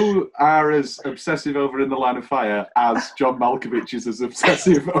 You are as obsessive over In the Line of Fire as John Malkovich is as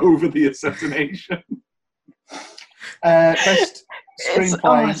obsessive over the assassination. Best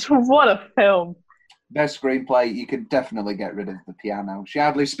screenplay. What a film. Best screenplay, you can definitely get rid of The Piano. She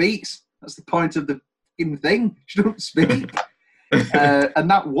hardly speaks. That's the point of the thing. She don't speak. And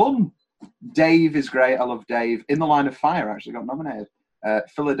that won. Dave is great. I love Dave. In the Line of Fire actually got nominated.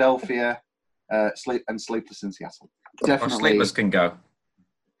 Philadelphia, Sleepless in Seattle. Definitely. Sleepless can go.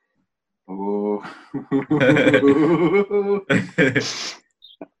 Oh.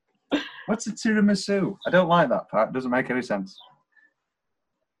 What's a tiramisu? I don't like that part. It doesn't make any sense.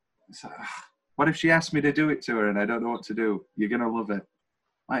 So, what if she asked me to do it to her and I don't know what to do? You're going to love it.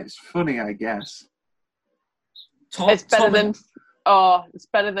 Like, it's funny, I guess. It's better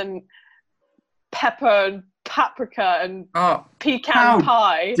than pepper and paprika and pecan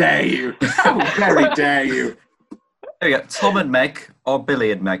pie. How dare you? How very dare you? There you go. Tom and Meg or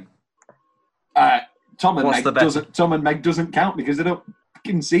Billy and Meg? Tom and Meg doesn't count because they don't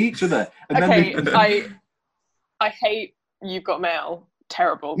fucking see each other. And I hate You've Got Mail.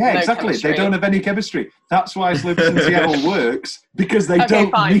 Terrible. Yeah, exactly. Chemistry. They don't have any chemistry. That's why Sleepless in Seattle works, because they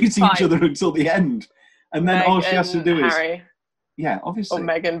don't meet each other until the end. And then all she has to do Harry. Yeah, obviously. Or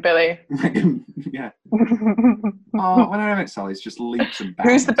Meg and Billy. Megan, yeah. Oh, when I met Sally, it's just leaps and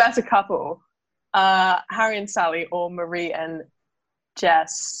bounds. Who's the better couple? Harry and Sally or Marie and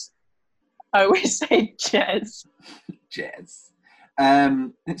Jess? I always say Jess. Jess.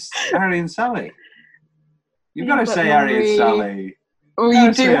 It's Harry and Sally. You've got to say Harry and Sally. Well,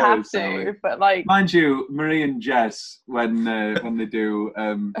 you do have to, but like... Mind you, Marie and Jess, when they do...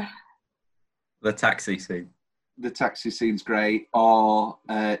 the taxi scene. The taxi scene's great. Or,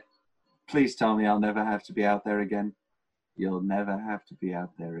 please tell me I'll never have to be out there again. You'll never have to be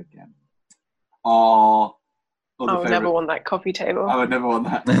out there again. Or... I would never want that coffee table. I would never want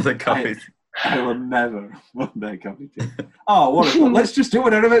that. The coffee. I will never one day copy tea. Oh, what a fun. Let's just do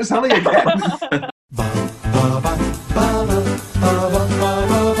it at Sally again.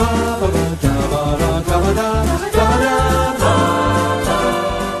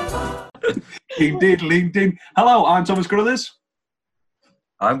 Indeed, LinkedIn. Hello, I'm Thomas Crothers.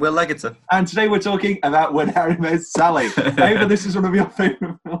 I'm Will Legater. And today we're talking about When Harry Met Sally. Ava, this is one of your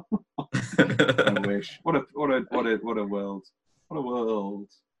favourite films. I wish. What a world. What a world.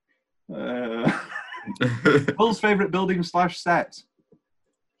 Will's favourite building / set.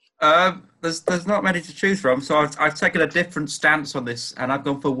 There's not many to choose from, so I've taken a different stance on this, and I've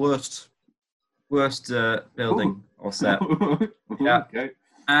gone for worst building or set. Yeah. Okay.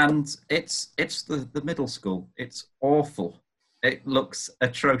 And it's the middle school. It's awful. It looks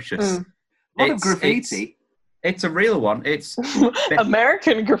atrocious. What a graffiti. It's a real one. It's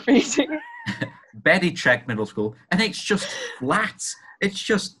American graffiti. Bedichek Middle School, and it's just flat. It's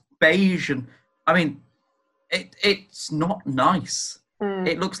just beige, and I mean, it's not nice.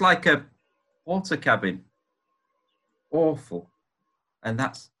 It looks like a water cabin. Awful. And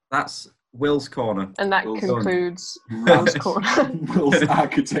that's Will's corner. And that concludes Will's corner. Will's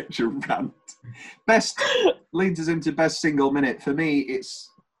architecture rant. Best leads us into best single minute. For me, it's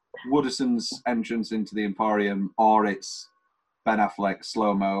Wooderson's entrance into the Emporium, or it's Ben Affleck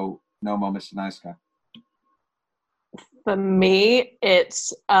slow-mo, No More Mr. Nice Guy. For me,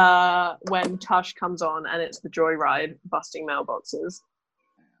 it's when Tush comes on and it's the joyride busting mailboxes.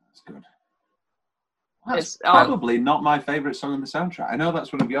 That's good. That's probably not my favourite song on the soundtrack. I know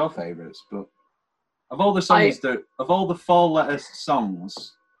that's one of your favourites, but of all the songs of all the 4-letter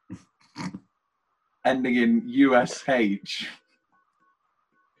songs ending in USH,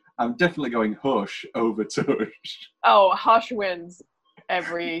 I'm definitely going Hush over Tush. Oh, Hush wins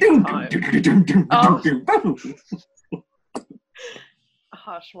every time.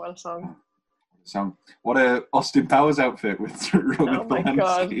 Hush, what a song. What a Austin Powers outfit with Roman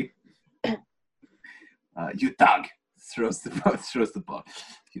Polanski. You dog throws the ball.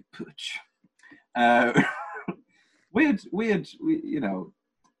 You pooch. Weird. You know,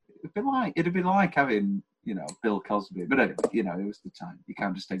 it'd be like having Bill Cosby, but anyway, it was the time. You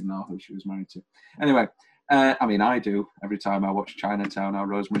can't just ignore who she was married to. Anyway, I mean, I do every time I watch Chinatown or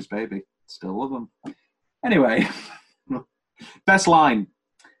Rosemary's Baby. Still love them. Anyway, best line.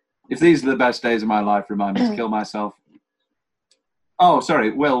 If these are the best days of my life, remind me to kill myself. Oh,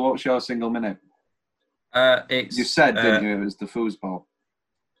 sorry, Will. What's your single minute? You said, didn't you, it was the foosball?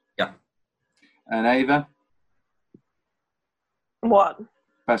 Yeah. And Ava? What?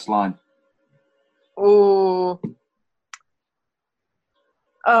 Best line. Ooh.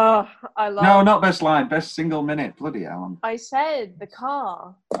 I love... No, not best line. Best single minute. Bloody hell. I said the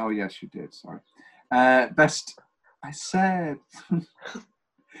car. Oh, yes, you did. Sorry. Best... I said...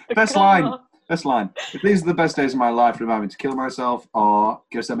 Best line. Best line. If these are the best days of my life, remind me to kill myself, or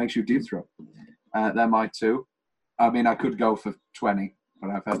guess that makes you deep throat. They're my two. I mean, I could go for 20, but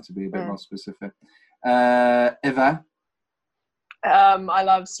I've had to be a bit more specific. Eva? I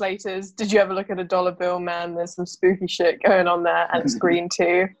love Slater's. Did you ever look at a dollar bill, man? There's some spooky shit going on there, and it's green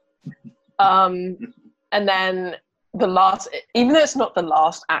too. And then the last, even though it's not the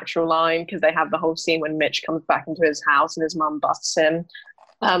last actual line, because they have the whole scene when Mitch comes back into his house and his mum busts him.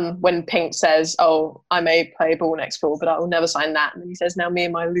 When Pink says, "Oh, I may play ball next fall, but I will never sign that," and then he says, "Now me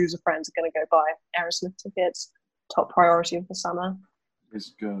and my loser friends are going to go buy Aerosmith tickets. Top priority of the summer."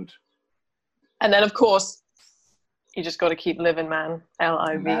 It's good. And then, of course, you just got to keep living, man.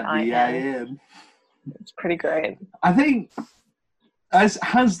 LIVIN. It's pretty great. I think,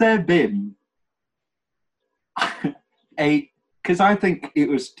 has there been because I think it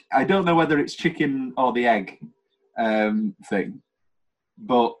was, I don't know whether it's chicken or the egg thing,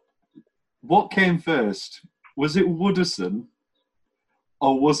 but what came first? Was it Wooderson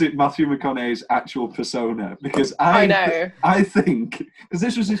or was it Matthew McConaughey's actual persona? Because I know. I think, because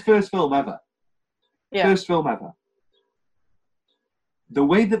this was his first film ever. Yeah. First film ever. The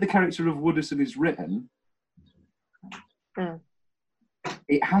way that the character of Wooderson is written,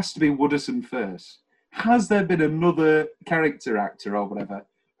 it has to be Wooderson first. Has there been another character actor or whatever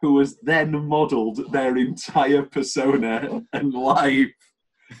who has then modelled their entire persona and life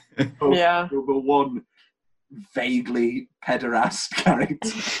over one vaguely pederast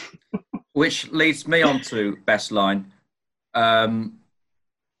character? Which leads me on to best line.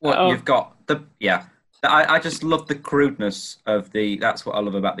 You've got I just love the crudeness of that's what I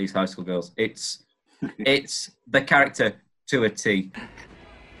love about these high school girls. It's the character to a T.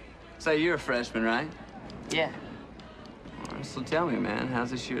 So you're a freshman, right? Yeah. All right, so tell me, man,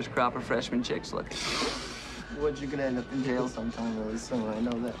 how's this year's crop of freshman chicks looking? What you're gonna end up in jail sometime early summer, I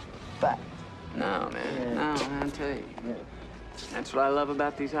know that. Fact. No, man. No, man, I tell you. That's what I love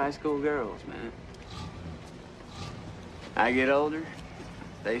about these high school girls, man. I get older,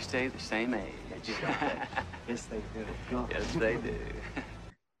 they stay the same age. Yes, they do. Yes, they do.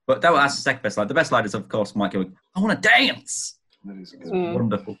 But that's the second best line. The best line is, of course, Mike going, I want to dance. That is good.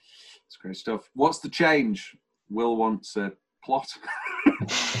 Wonderful. It's great stuff. What's the change? Will wants a plot.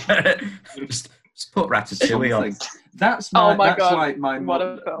 just put Ratatouille on. That's Oh my. my that's God. like my. What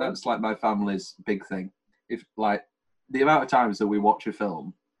a film. That's like my family's big thing. If like the amount of times that we watch a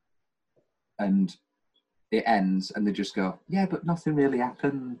film, and it ends, and they just go, "Yeah, but nothing really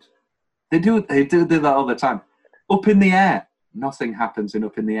happened." They do that all the time. Up in the Air. Nothing happens in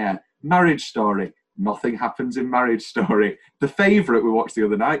Up in the Air. Marriage Story. Nothing happens in Marriage Story. The Favourite we watched the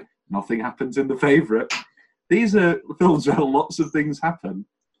other night. Nothing happens in The Favourite. These are films where lots of things happen.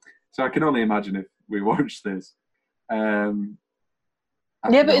 So I can only imagine if we watch this. Yeah,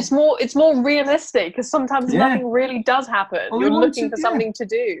 but it's more realistic because sometimes nothing really does happen. Well, You're looking for something to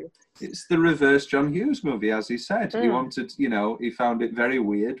do. It's the reverse John Hughes movie, as he said. He wanted, he found it very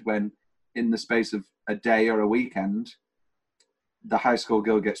weird when, in the space of a day or a weekend, the high school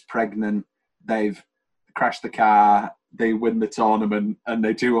girl gets pregnant, they've crashed the car, they win the tournament, and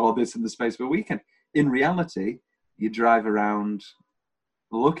they do all this in the space of a weekend. In reality, you drive around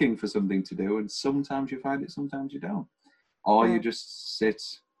looking for something to do, and sometimes you find it, sometimes you don't. Or you just sit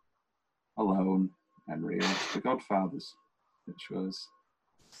alone and rewatch The Godfathers, which was,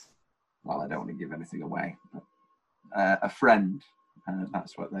 well, I don't want to give anything away, but a friend,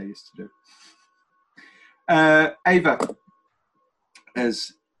 that's what they used to do. Ava,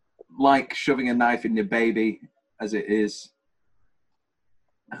 as like shoving a knife in your baby as it is,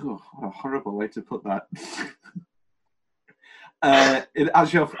 oh, what a horrible way to put that.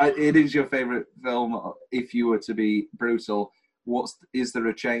 It is your favourite film. If you were to be brutal, is there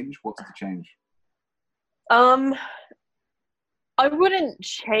a change? What's the change? I wouldn't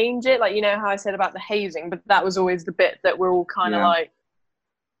change it, like, how I said about the hazing, but that was always the bit that we're all kind of like,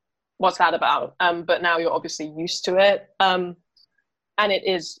 what's that about? But now you're obviously used to it. And it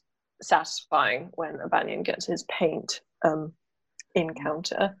is satisfying when O'Banion gets his paint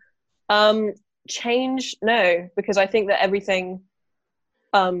encounter. Change, no, because I think that everything,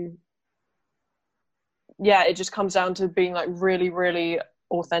 it just comes down to being like really, really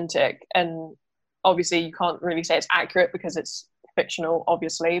authentic. And obviously you can't really say it's accurate because it's fictional,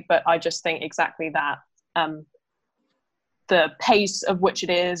 obviously, but I just think exactly that. The pace of which it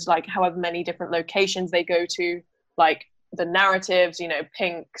is, like however many different locations they go to, like the narratives,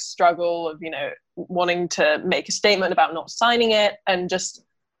 Pink's struggle of, wanting to make a statement about not signing it, and just,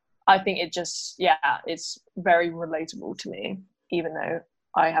 I think it just, it's very relatable to me, even though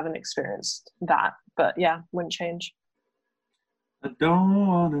I haven't experienced that. But wouldn't change. I don't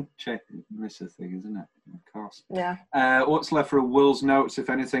want to check. This is the thing, isn't it? Of course. Yeah. What's left for Will's notes, if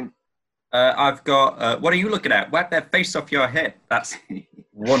anything? I've got, what are you looking at? Wipe their face off your head. That's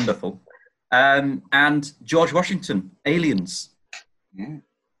wonderful. And George Washington, Aliens. Yeah,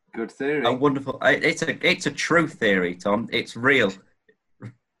 good theory. A wonderful. It's a true theory, Tom. It's real.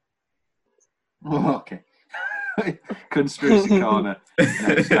 Oh, okay. Conspiracy corner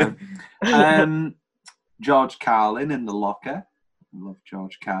next time. George Carlin in the locker. I love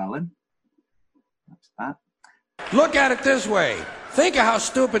George Carlin. That's that. Look at it this way. Think of how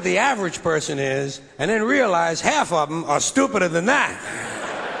stupid the average person is, and then realize half of them are stupider than that.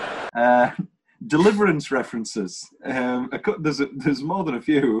 Deliverance references. There's more than a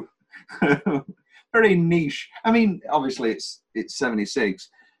few. Very niche. I mean, obviously it's 76.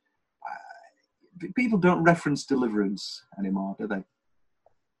 People don't reference Deliverance anymore, do they?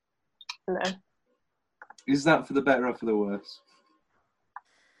 No. Is that for the better or for the worse?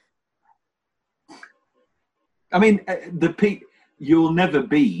 I mean, you'll never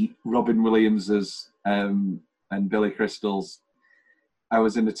be Robin Williams's and Billy Crystal's I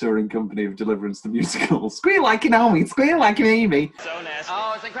was in a touring company of Deliverance the Musical. Squeal like you know me, squeal like you need me. So nasty.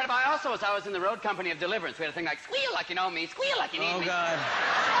 Oh, it's incredible. I was in the road company of Deliverance. We had a thing like, squeal like you know me, squeal like you need me. Oh, God.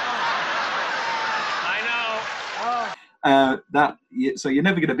 I know. So you're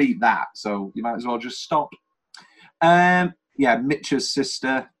never going to beat that, so you might as well just stop. Mitch's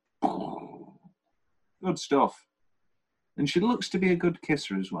sister. Good stuff. And she looks to be a good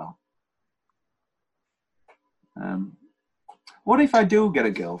kisser as well. What if I do get a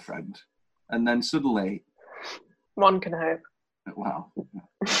girlfriend and then suddenly... One can hope. Well,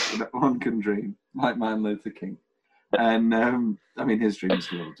 one can dream, like Martin Luther King. And, his dream is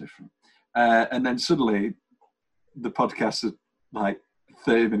a little different. And then suddenly the podcast is like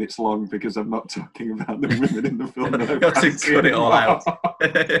 30 minutes long because I'm not talking about the women in the film. That I've got to cut it all out.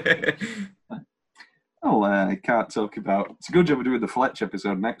 Oh, I can't talk about... It's a good job we're doing the Fletch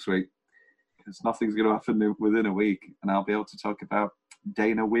episode next week, because nothing's going to happen within a week, and I'll be able to talk about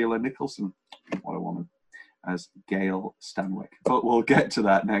Dana Wheeler-Nicholson, what a woman, as Gail Stanwyck. But we'll get to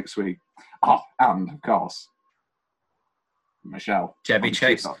that next week. Oh, and, of course, Michelle. Chevy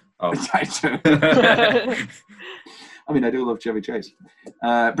Chase. Oh. I do. I mean, I do love Chevy Chase.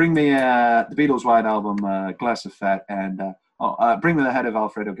 Bring me the Beatles' White Album, Glass of Fat, and bring me the head of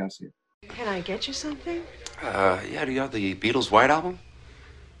Alfredo Garcia. Can I get you something? Yeah, do you have the Beatles' White Album?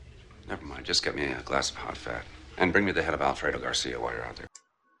 Never mind, just get me a glass of hot fat. And bring me the head of Alfredo Garcia while you're out there.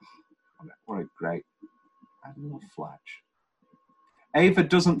 What a great... I love Fletch. Ava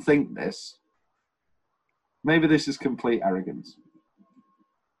doesn't think this. Maybe this is complete arrogance.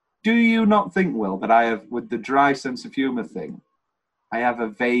 Do you not think, Will, that I have, with the dry sense of humour thing, I have a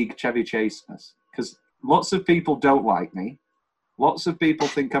vague Chevy Chaseness? Because lots of people don't like me. Lots of people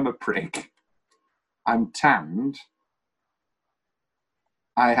think I'm a prick. I'm tanned.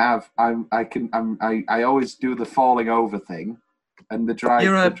 I always do the falling over thing, and the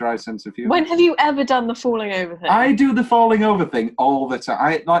dry sense of humour. When have you ever done the falling over thing? I do the falling over thing all the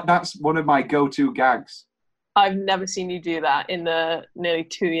time. That's one of my go-to gags. I've never seen you do that in the nearly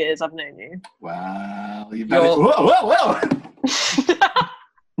 2 years I've known you. Wow, you've done it.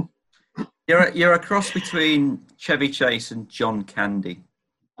 Whoa. You're a cross between Chevy Chase and John Candy.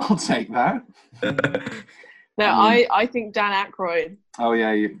 I'll take that. No, I think Dan Aykroyd. Oh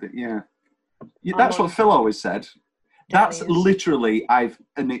yeah. That's what Phil always said. That's literally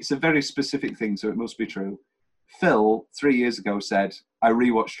and it's a very specific thing, so it must be true. Phil 3 years ago said, "I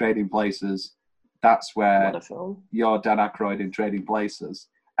rewatched Trading Places. That's where you're Dan Aykroyd in Trading Places."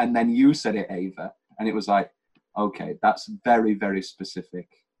 And then you said it, Ava, and it was like, okay, that's very, very specific.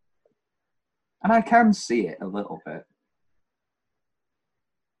 And I can see it a little bit.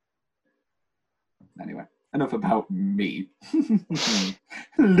 Anyway, enough about me.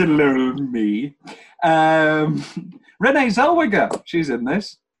 Little old me. Renee Zellweger, she's in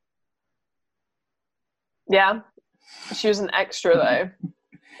this. Yeah. She was an extra, though.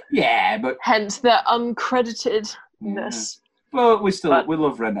 Yeah, but... Hence the uncreditedness. Yeah. Well, we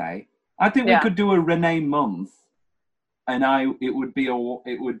love Renee. I think we could do a Renee month, and I would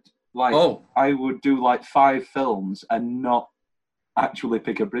do like 5 films and not actually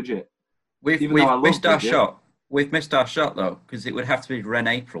pick a Bridget. We've missed our shot. We've missed our shot though, because it would have to be Ren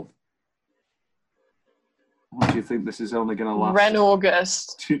April. What do you think this is only going to last? Ren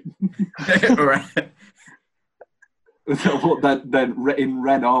August. Then in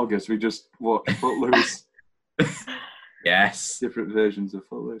Ren August we just watch Footloose. Yes. Different versions of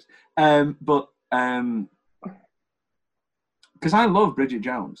Footloose. But because I love Bridget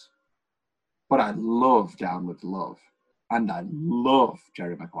Jones, but I love Down with Love, and I love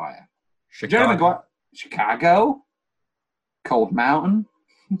Jerry Maguire. Jerry Maguire, Chicago, Cold Mountain.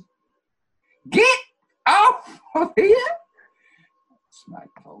 Get off of here! That's my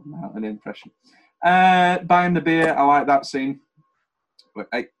Cold Mountain impression. Buying the beer, I like that scene. But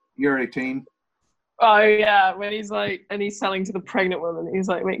hey, you're 18. Oh yeah, when he's like, and he's selling to the pregnant woman, he's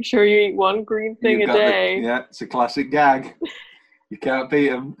like, make sure you eat one green thing a day. Yeah, it's a classic gag. You can't beat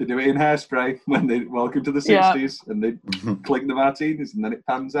them. They do it in Hairspray when they welcome to the 60s, and they clink the martinis, and then it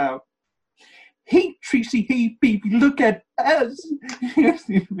pans out. Hey, Tracy, hey, baby, look at us.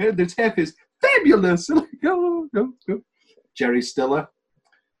 This half is fabulous. Go. Jerry Stiller.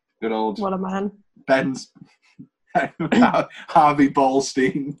 Good old. What a man. Ben's. Harvey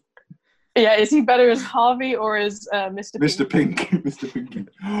Ballstein. Yeah, is he better as Harvey or as Mr. Pink? Mr. Pink. Mr. Pink.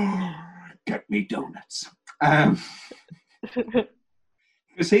 Get me donuts.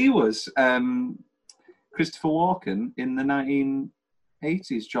 Because he was Christopher Walken in the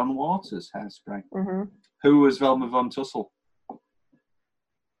 1980s John Waters Hairspray. Mm-hmm. Who was Velma von Tussle?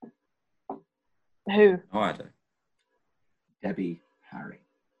 Who? Oh, I don't. Debbie Harry.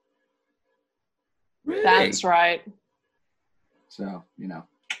 Really? That's right. So, you know.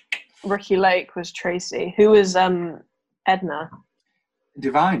 Ricky Lake was Tracy. Who was Edna?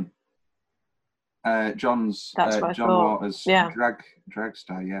 Divine. John Waters, drag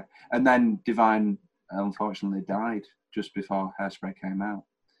star, yeah. And then Divine unfortunately died just before Hairspray came out.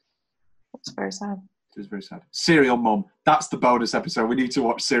 That's very sad. It was very sad. Serial Mum. That's the bonus episode. We need to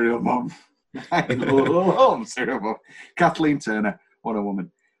watch Serial Mum. I love Serial Mum. Kathleen Turner, what a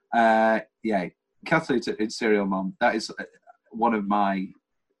woman. Yeah, Kathleen in Serial Mum. That is one of my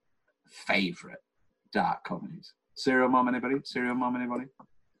favourite dark comedies. Serial Mum, anybody? Serial Mum, anybody?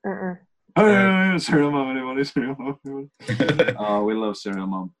 Serial Mum, anybody? Serial Mum, anybody? Oh, we love Serial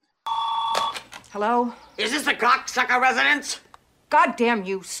Mum. Hello? Is this the cocksucker residence? God damn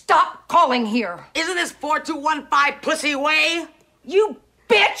you, stop calling here. Isn't this 4215 Pussy Way? You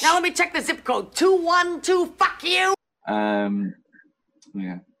bitch! Now let me check the zip code. 212, fuck you!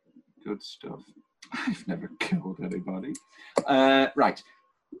 Yeah, good stuff. I've never killed anybody. Right.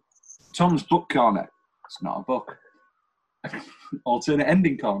 Tom's book corner. It's not a book. Alternate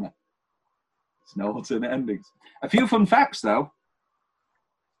ending corner. It's no alternate endings. A few fun facts, though.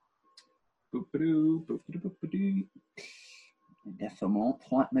 The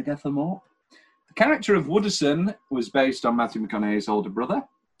character of Wooderson was based on Matthew McConaughey's older brother.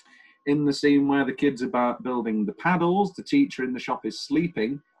 In the scene where the kid's about building the paddles, the teacher in the shop is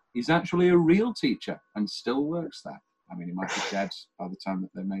sleeping. He's actually a real teacher and still works there. I mean, he might be dead by the time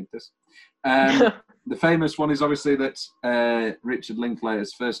that they made this. The famous one is obviously that Richard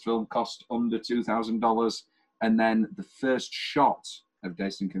Linklater's first film cost under $2,000, and then the first shot of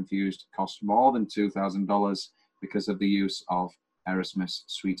Dazed and Confused cost more than $2,000 because of the use of Aerosmith's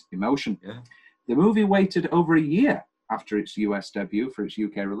Sweet Emotion. Yeah. The movie waited over a year after its US debut for its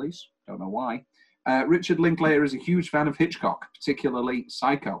UK release. Don't know why. Richard Linklater is a huge fan of Hitchcock, particularly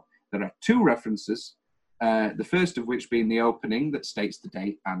Psycho. There are two references, the first of which being the opening that states the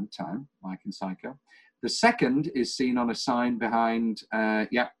date and time, like in Psycho. The second is seen on a sign behind,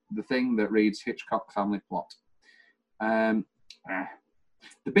 the thing that reads Hitchcock Family Plot.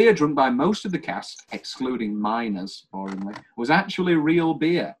 The beer drunk by most of the cast, excluding minors, boringly, was actually real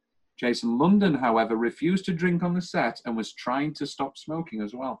beer. Jason London, however, refused to drink on the set and was trying to stop smoking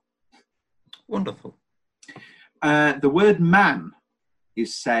as well. Wonderful. The word man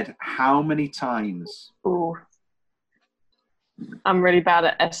is said how many times? Ooh. I'm really bad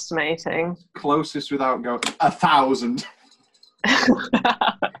at estimating. Closest without going 1,000.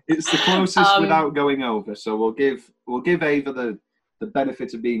 It's the closest without going over. So we'll give Ava the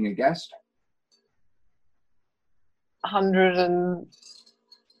benefit of being a guest. 120.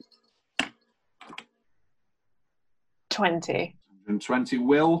 120.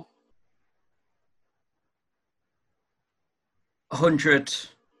 Will.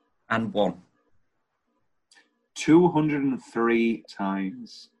 101. 203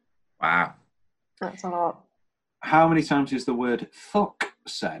 times. Wow. That's a lot. How many times is the word fuck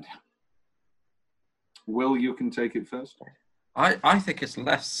said? Will, you can take it first. I think it's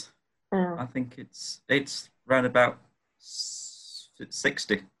less. I think it's round about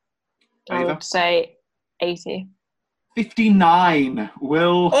 60. I would say 80. 59.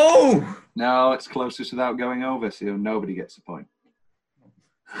 Will. Oh! No, it's closest without going over, so nobody gets a point.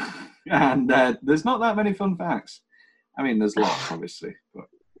 And there's not that many fun facts. I mean, there's lots, obviously, but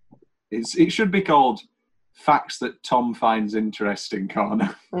it should be called Facts That Tom Finds Interesting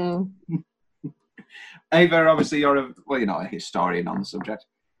Corner. Ava, obviously, you're not a historian on the subject,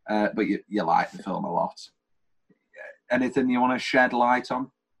 but you like the film a lot. Anything you want to shed light on?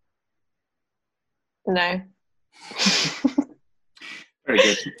 No. Very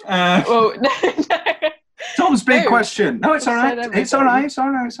good. Well, no. Tom's big question. No, it's all right. It's all right. It's all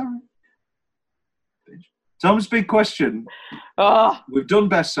right. It's all right. Tom's big question. Oh. We've done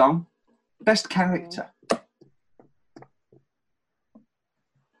best song, best character.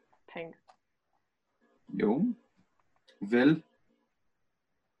 Pink. Jo. Will.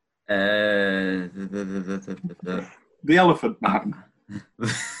 The Elephant Man.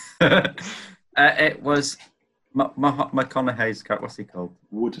 It was McConaughey's character. What's he called?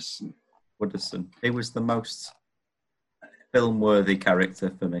 Wooderson. He was the most film-worthy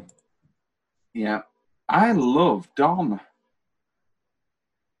character for me. Yeah. I love Don.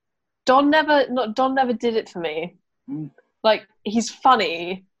 Don never did it for me. Like, he's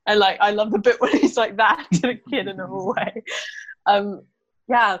funny, and like I love the bit when he's like that to the kid in a way.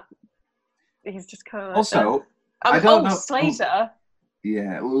 Yeah, he's just kind of like also. I don't know. Slater.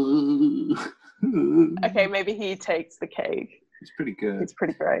 Yeah. Okay, maybe he takes the cake. It's pretty good. It's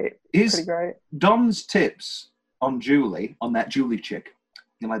pretty great. Pretty great. Don's tips on Julie, on that Julie chick.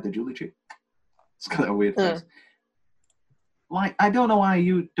 You like the Julie chick? It's got a weird face. Like, I don't know why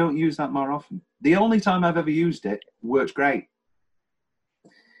you don't use that more often. The only time I've ever used it works great.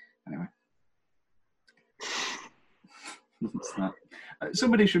 Anyway. What's that?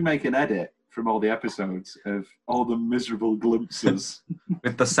 Somebody should make an edit from all the episodes of all the miserable glimpses.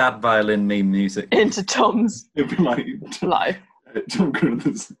 With the sad violin meme music. Into Tom's It'd be like life. Tom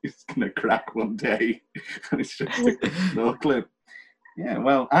Cruise is going to crack one day. And it's just no clip. Yeah,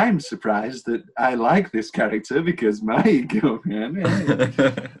 well, I'm surprised that I like this character because my ego, man.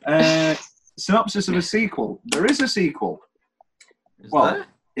 Synopsis of a sequel. There is a sequel. Is well, there?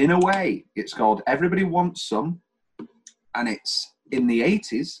 In a way, it's called Everybody Wants Some, and it's in the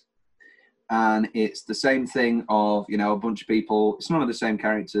 80s. and it's the same thing of, you know, a bunch of people. It's none of the same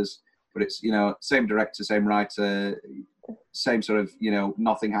characters, but it's, you know, same director, same writer, same sort of, you know,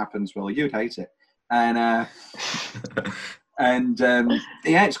 nothing happens. Well, you'd hate it. And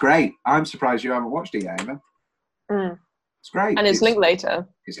yeah, it's great. I'm surprised you haven't watched it yet, Emma. It's great. And it's Linklater.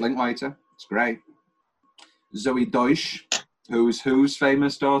 It's Linklater. It's great. Zoe Deutsch, who's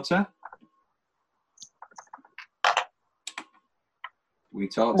famous daughter. We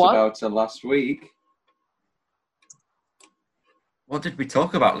talked about her last week. What did we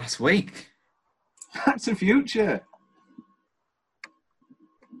talk about last week? Back to Future.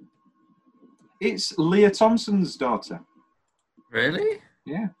 It's Leah Thompson's daughter. Really?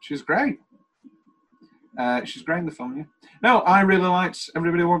 Yeah, she's great. She's great in the film, yeah. No, I really liked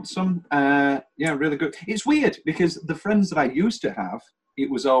Everybody Wants Some. Yeah, really good. It's weird because the friends that I used to have,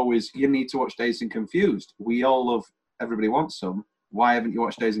 it was always, you need to watch Dazed and Confused. We all love Everybody Wants Some. Why haven't you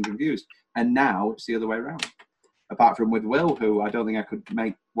watched Dazed and Confused? And now it's the other way around. Apart from with Will, who I don't think I could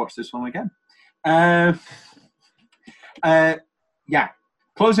watch this one again. Yeah.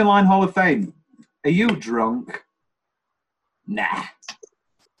 Closing line Hall of Fame. Are you drunk? Nah.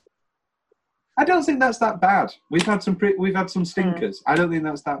 I don't think that's that bad. We've had some stinkers. I don't think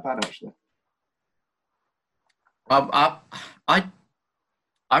that's that bad, actually. I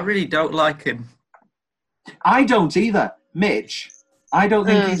really don't like him. I don't either, Mitch. I don't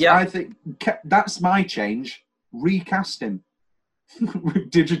think he's. I think that's my change. Recast him with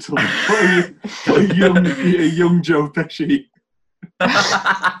digital. a young Joe Pesci.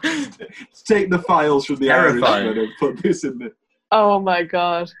 Take the files from the Irishman and put this in there. Oh my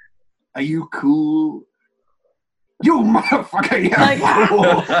god. Are you cool? You motherfucker!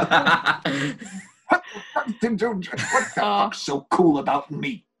 What the fuck's so cool about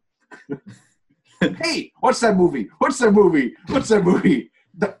me? Hey, what's that movie?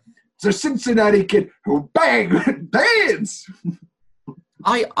 The Cincinnati Kid who bang dance.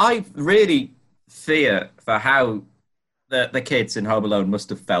 I really fear for how the kids in Home Alone must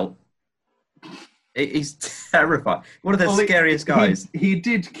have felt. He's terrifying. One of the scariest guys. He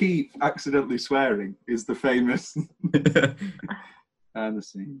did keep accidentally swearing, is the famous and the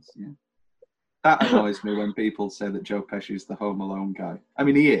scenes, yeah. That annoys me when people say that Joe Pesci is the Home Alone guy. I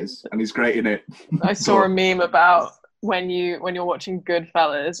mean, he is, and he's great in it. I saw a meme about when you're watching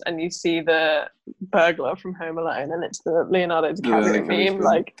Goodfellas and you see the burglar from Home Alone, and it's the Leonardo DiCaprio meme,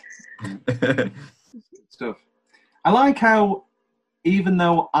 like stuff. I like how, even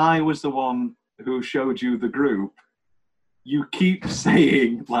though I was the one who showed you the group, you keep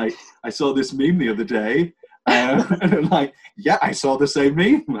saying, like, I saw this meme the other day, and I'm like, yeah, I saw the same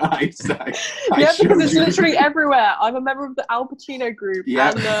meme. I yeah, because it's literally everywhere. I'm a member of the Al Pacino group.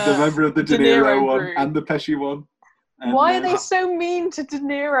 Yeah, and the member of the De Niro one group. And the Pesci one. And, why are they so mean to De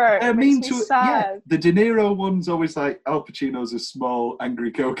Niro? They're mean to sad. Yeah, the De Niro one's always like, Al Pacino's a small,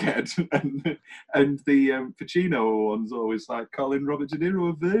 angry cokehead, and the Pacino one's always like calling Robert De Niro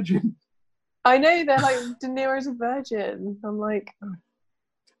a virgin. I know, they're like, De Niro's a virgin. I'm like,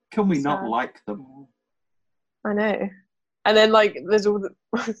 can we not like them all? I know. And then like there's all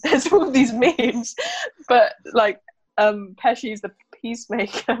these memes, but like Pesci's the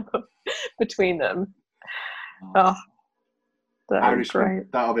peacemaker between them. Oh, Irishman.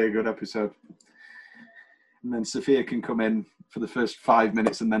 That'll be a good episode. And then Sophia can come in for the first 5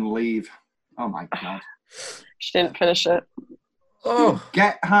 minutes and then leave. Oh my god. She didn't finish it. Oh,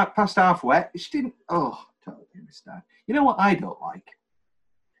 get past halfway. She didn't. Oh, totally understand. You know what I don't like?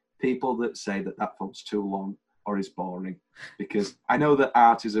 People that say that film's too long or is boring, because I know that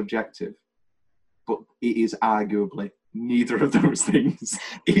art is objective, but it is arguably neither of those things.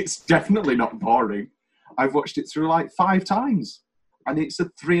 It's definitely not boring. I've watched it through like 5 times, and it's a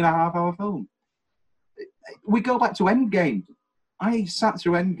 3.5 hour film. We go back to Endgame. I sat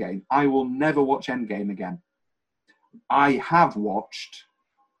through Endgame. I will never watch Endgame again. I have watched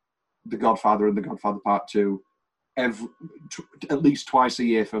The Godfather and The Godfather Part 2 at least twice a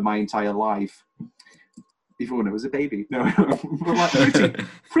year for my entire life. Even when I was a baby. No, but like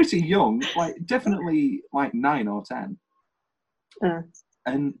pretty young, like definitely like 9 or 10.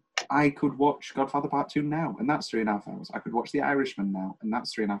 And I could watch Godfather Part 2 now, and that's 3.5 hours. I could watch The Irishman now, and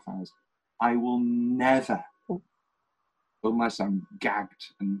that's 3.5 hours. I will never, unless I'm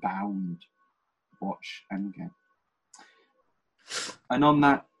gagged and bound, watch Endgame. And on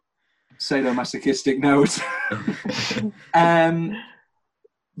that sadomasochistic note,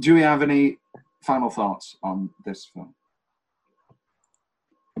 do we have any final thoughts on this film?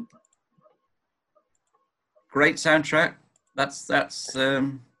 Great soundtrack. That's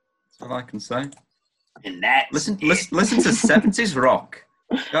all I can say. And that listen to 70s rock.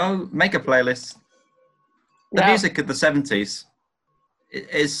 Go make a playlist. The music of the 70s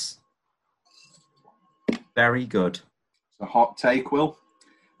is very good. It's a hot take, Will.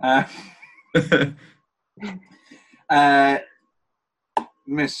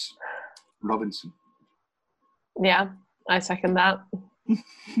 Miss Robinson. Yeah, I second that.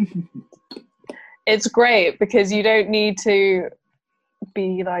 It's great because you don't need to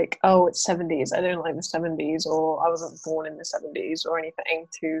be like, oh, it's 70s. I don't like the 70s, or I wasn't born in the 70s, or anything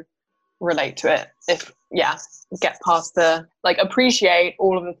to relate to it. Get past the, like, appreciate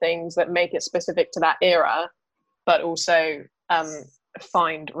all of the things that make it specific to that era, but also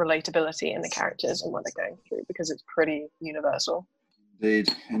find relatability in the characters and what they're going through, because it's pretty universal.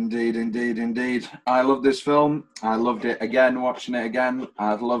 Indeed. I love this film. I loved it again, watching it again.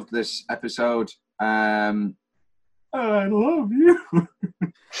 I've loved this episode. I love you.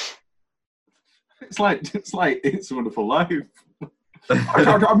 It's like It's a Wonderful Life.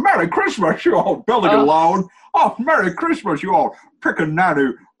 Merry Christmas, you all building a lawn. Oh, Merry Christmas, you all picking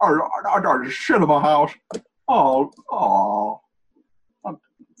nanny or shit in my house. Oh.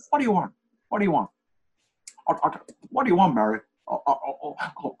 What do you want? What do you want? What do you want, Mary?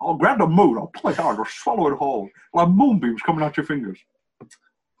 I'll grab the moon. I'll play hard. I'll swallow it whole. Like moonbeams coming out your fingers.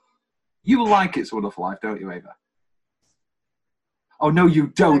 You like It's a Wonderful Life, don't you, Ava? Oh, no, you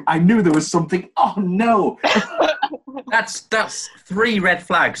don't. I knew there was something. Oh, no. That's 3 red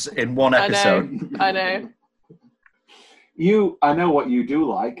flags in one episode. I know. I know what you do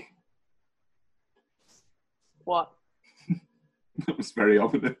like. What? That was very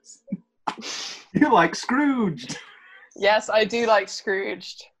ominous. You like Scrooged. Yes, I do like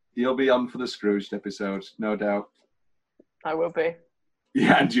Scrooged. You'll be on for the Scrooged episode, no doubt. I will be.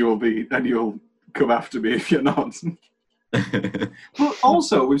 Yeah, and you'll come after me if you're not. But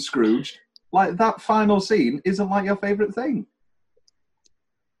also with Scrooged, like, that final scene isn't like your favourite thing.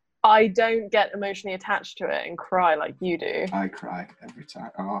 I don't get emotionally attached to it and cry like you do. I cry every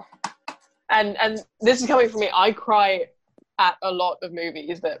time. Oh. And this is coming from me. I cry at a lot of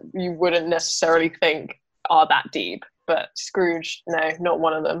movies that you wouldn't necessarily think are that deep. But Scrooge, no, not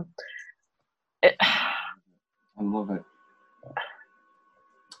one of them. I love it.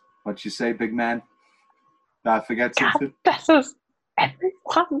 What'd you say, big man? Did I forget something? God bless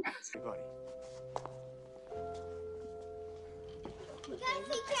everyone.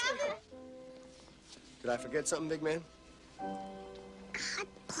 Did I forget something, big man? God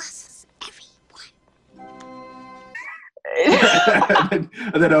bless everyone.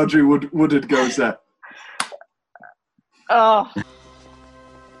 and then Audrey Woodard goes there. Oh.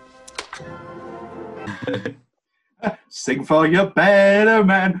 Sing for your better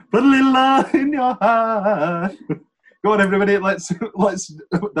man, put a little love in your heart. Go on, everybody, let's.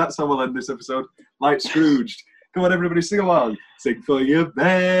 That's how we'll end this episode. Like Scrooged. Come on, everybody, sing along. Sing for your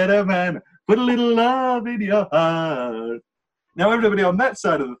better man, put a little love in your heart. Now, everybody on that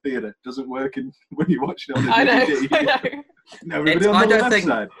side of the theatre doesn't work when you watch it on the DVD. I know. Now, everybody on the left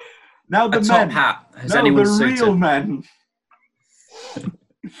side. Now the top men. Hat has now anyone the suited? real men.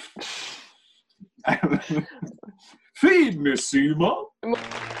 Feed me, Seymour.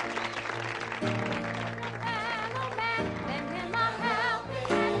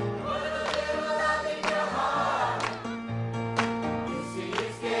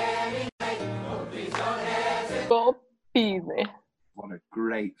 Easy. What a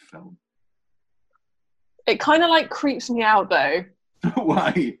great film. It kind of like creeps me out though.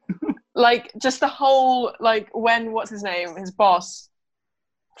 Why? Like just the whole, like, when, what's his name? His boss.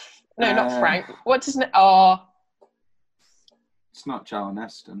 No, not Frank. What's his name? Oh. It's not Charlton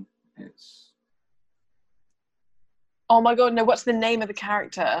Heston. It's... Oh my god, no, what's the name of the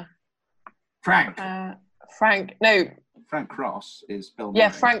character? Frank. Frank. No. Frank Cross is Bill Murray. Yeah,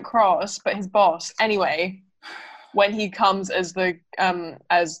 Frank Cross, but his boss. Anyway, when he comes as the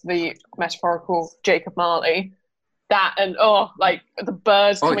metaphorical Jacob Marley, that and like the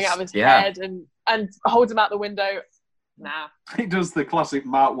birds coming out of his head and holds him out the window. Nah. He does the classic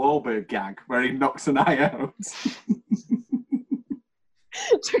Mark Wahlberg gag where he knocks an eye out.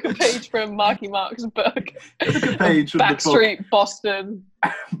 Took a page from Marky Mark's book. Took a page from Backstreet the book. Boston.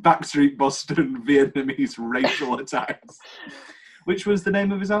 Backstreet Boston Vietnamese racial attacks. Which was the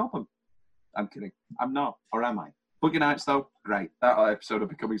name of his album. I'm kidding. I'm not. Or am I? Boogie Nights, though, great. That episode will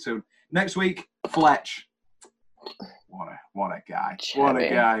be coming soon. Next week, Fletch. What a guy. Chevy. What a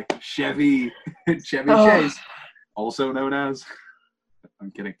guy. Chevy Chase. Also known as...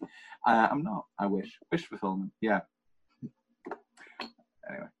 I'm kidding. I'm not. I wish. Wish fulfillment. Yeah.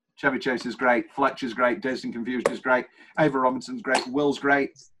 Anyway. Chevy Chase is great. Fletch is great. Dazed and Confused is great. Ava Robinson's great. Will's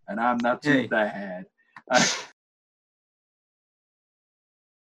great. And I'm not too bad.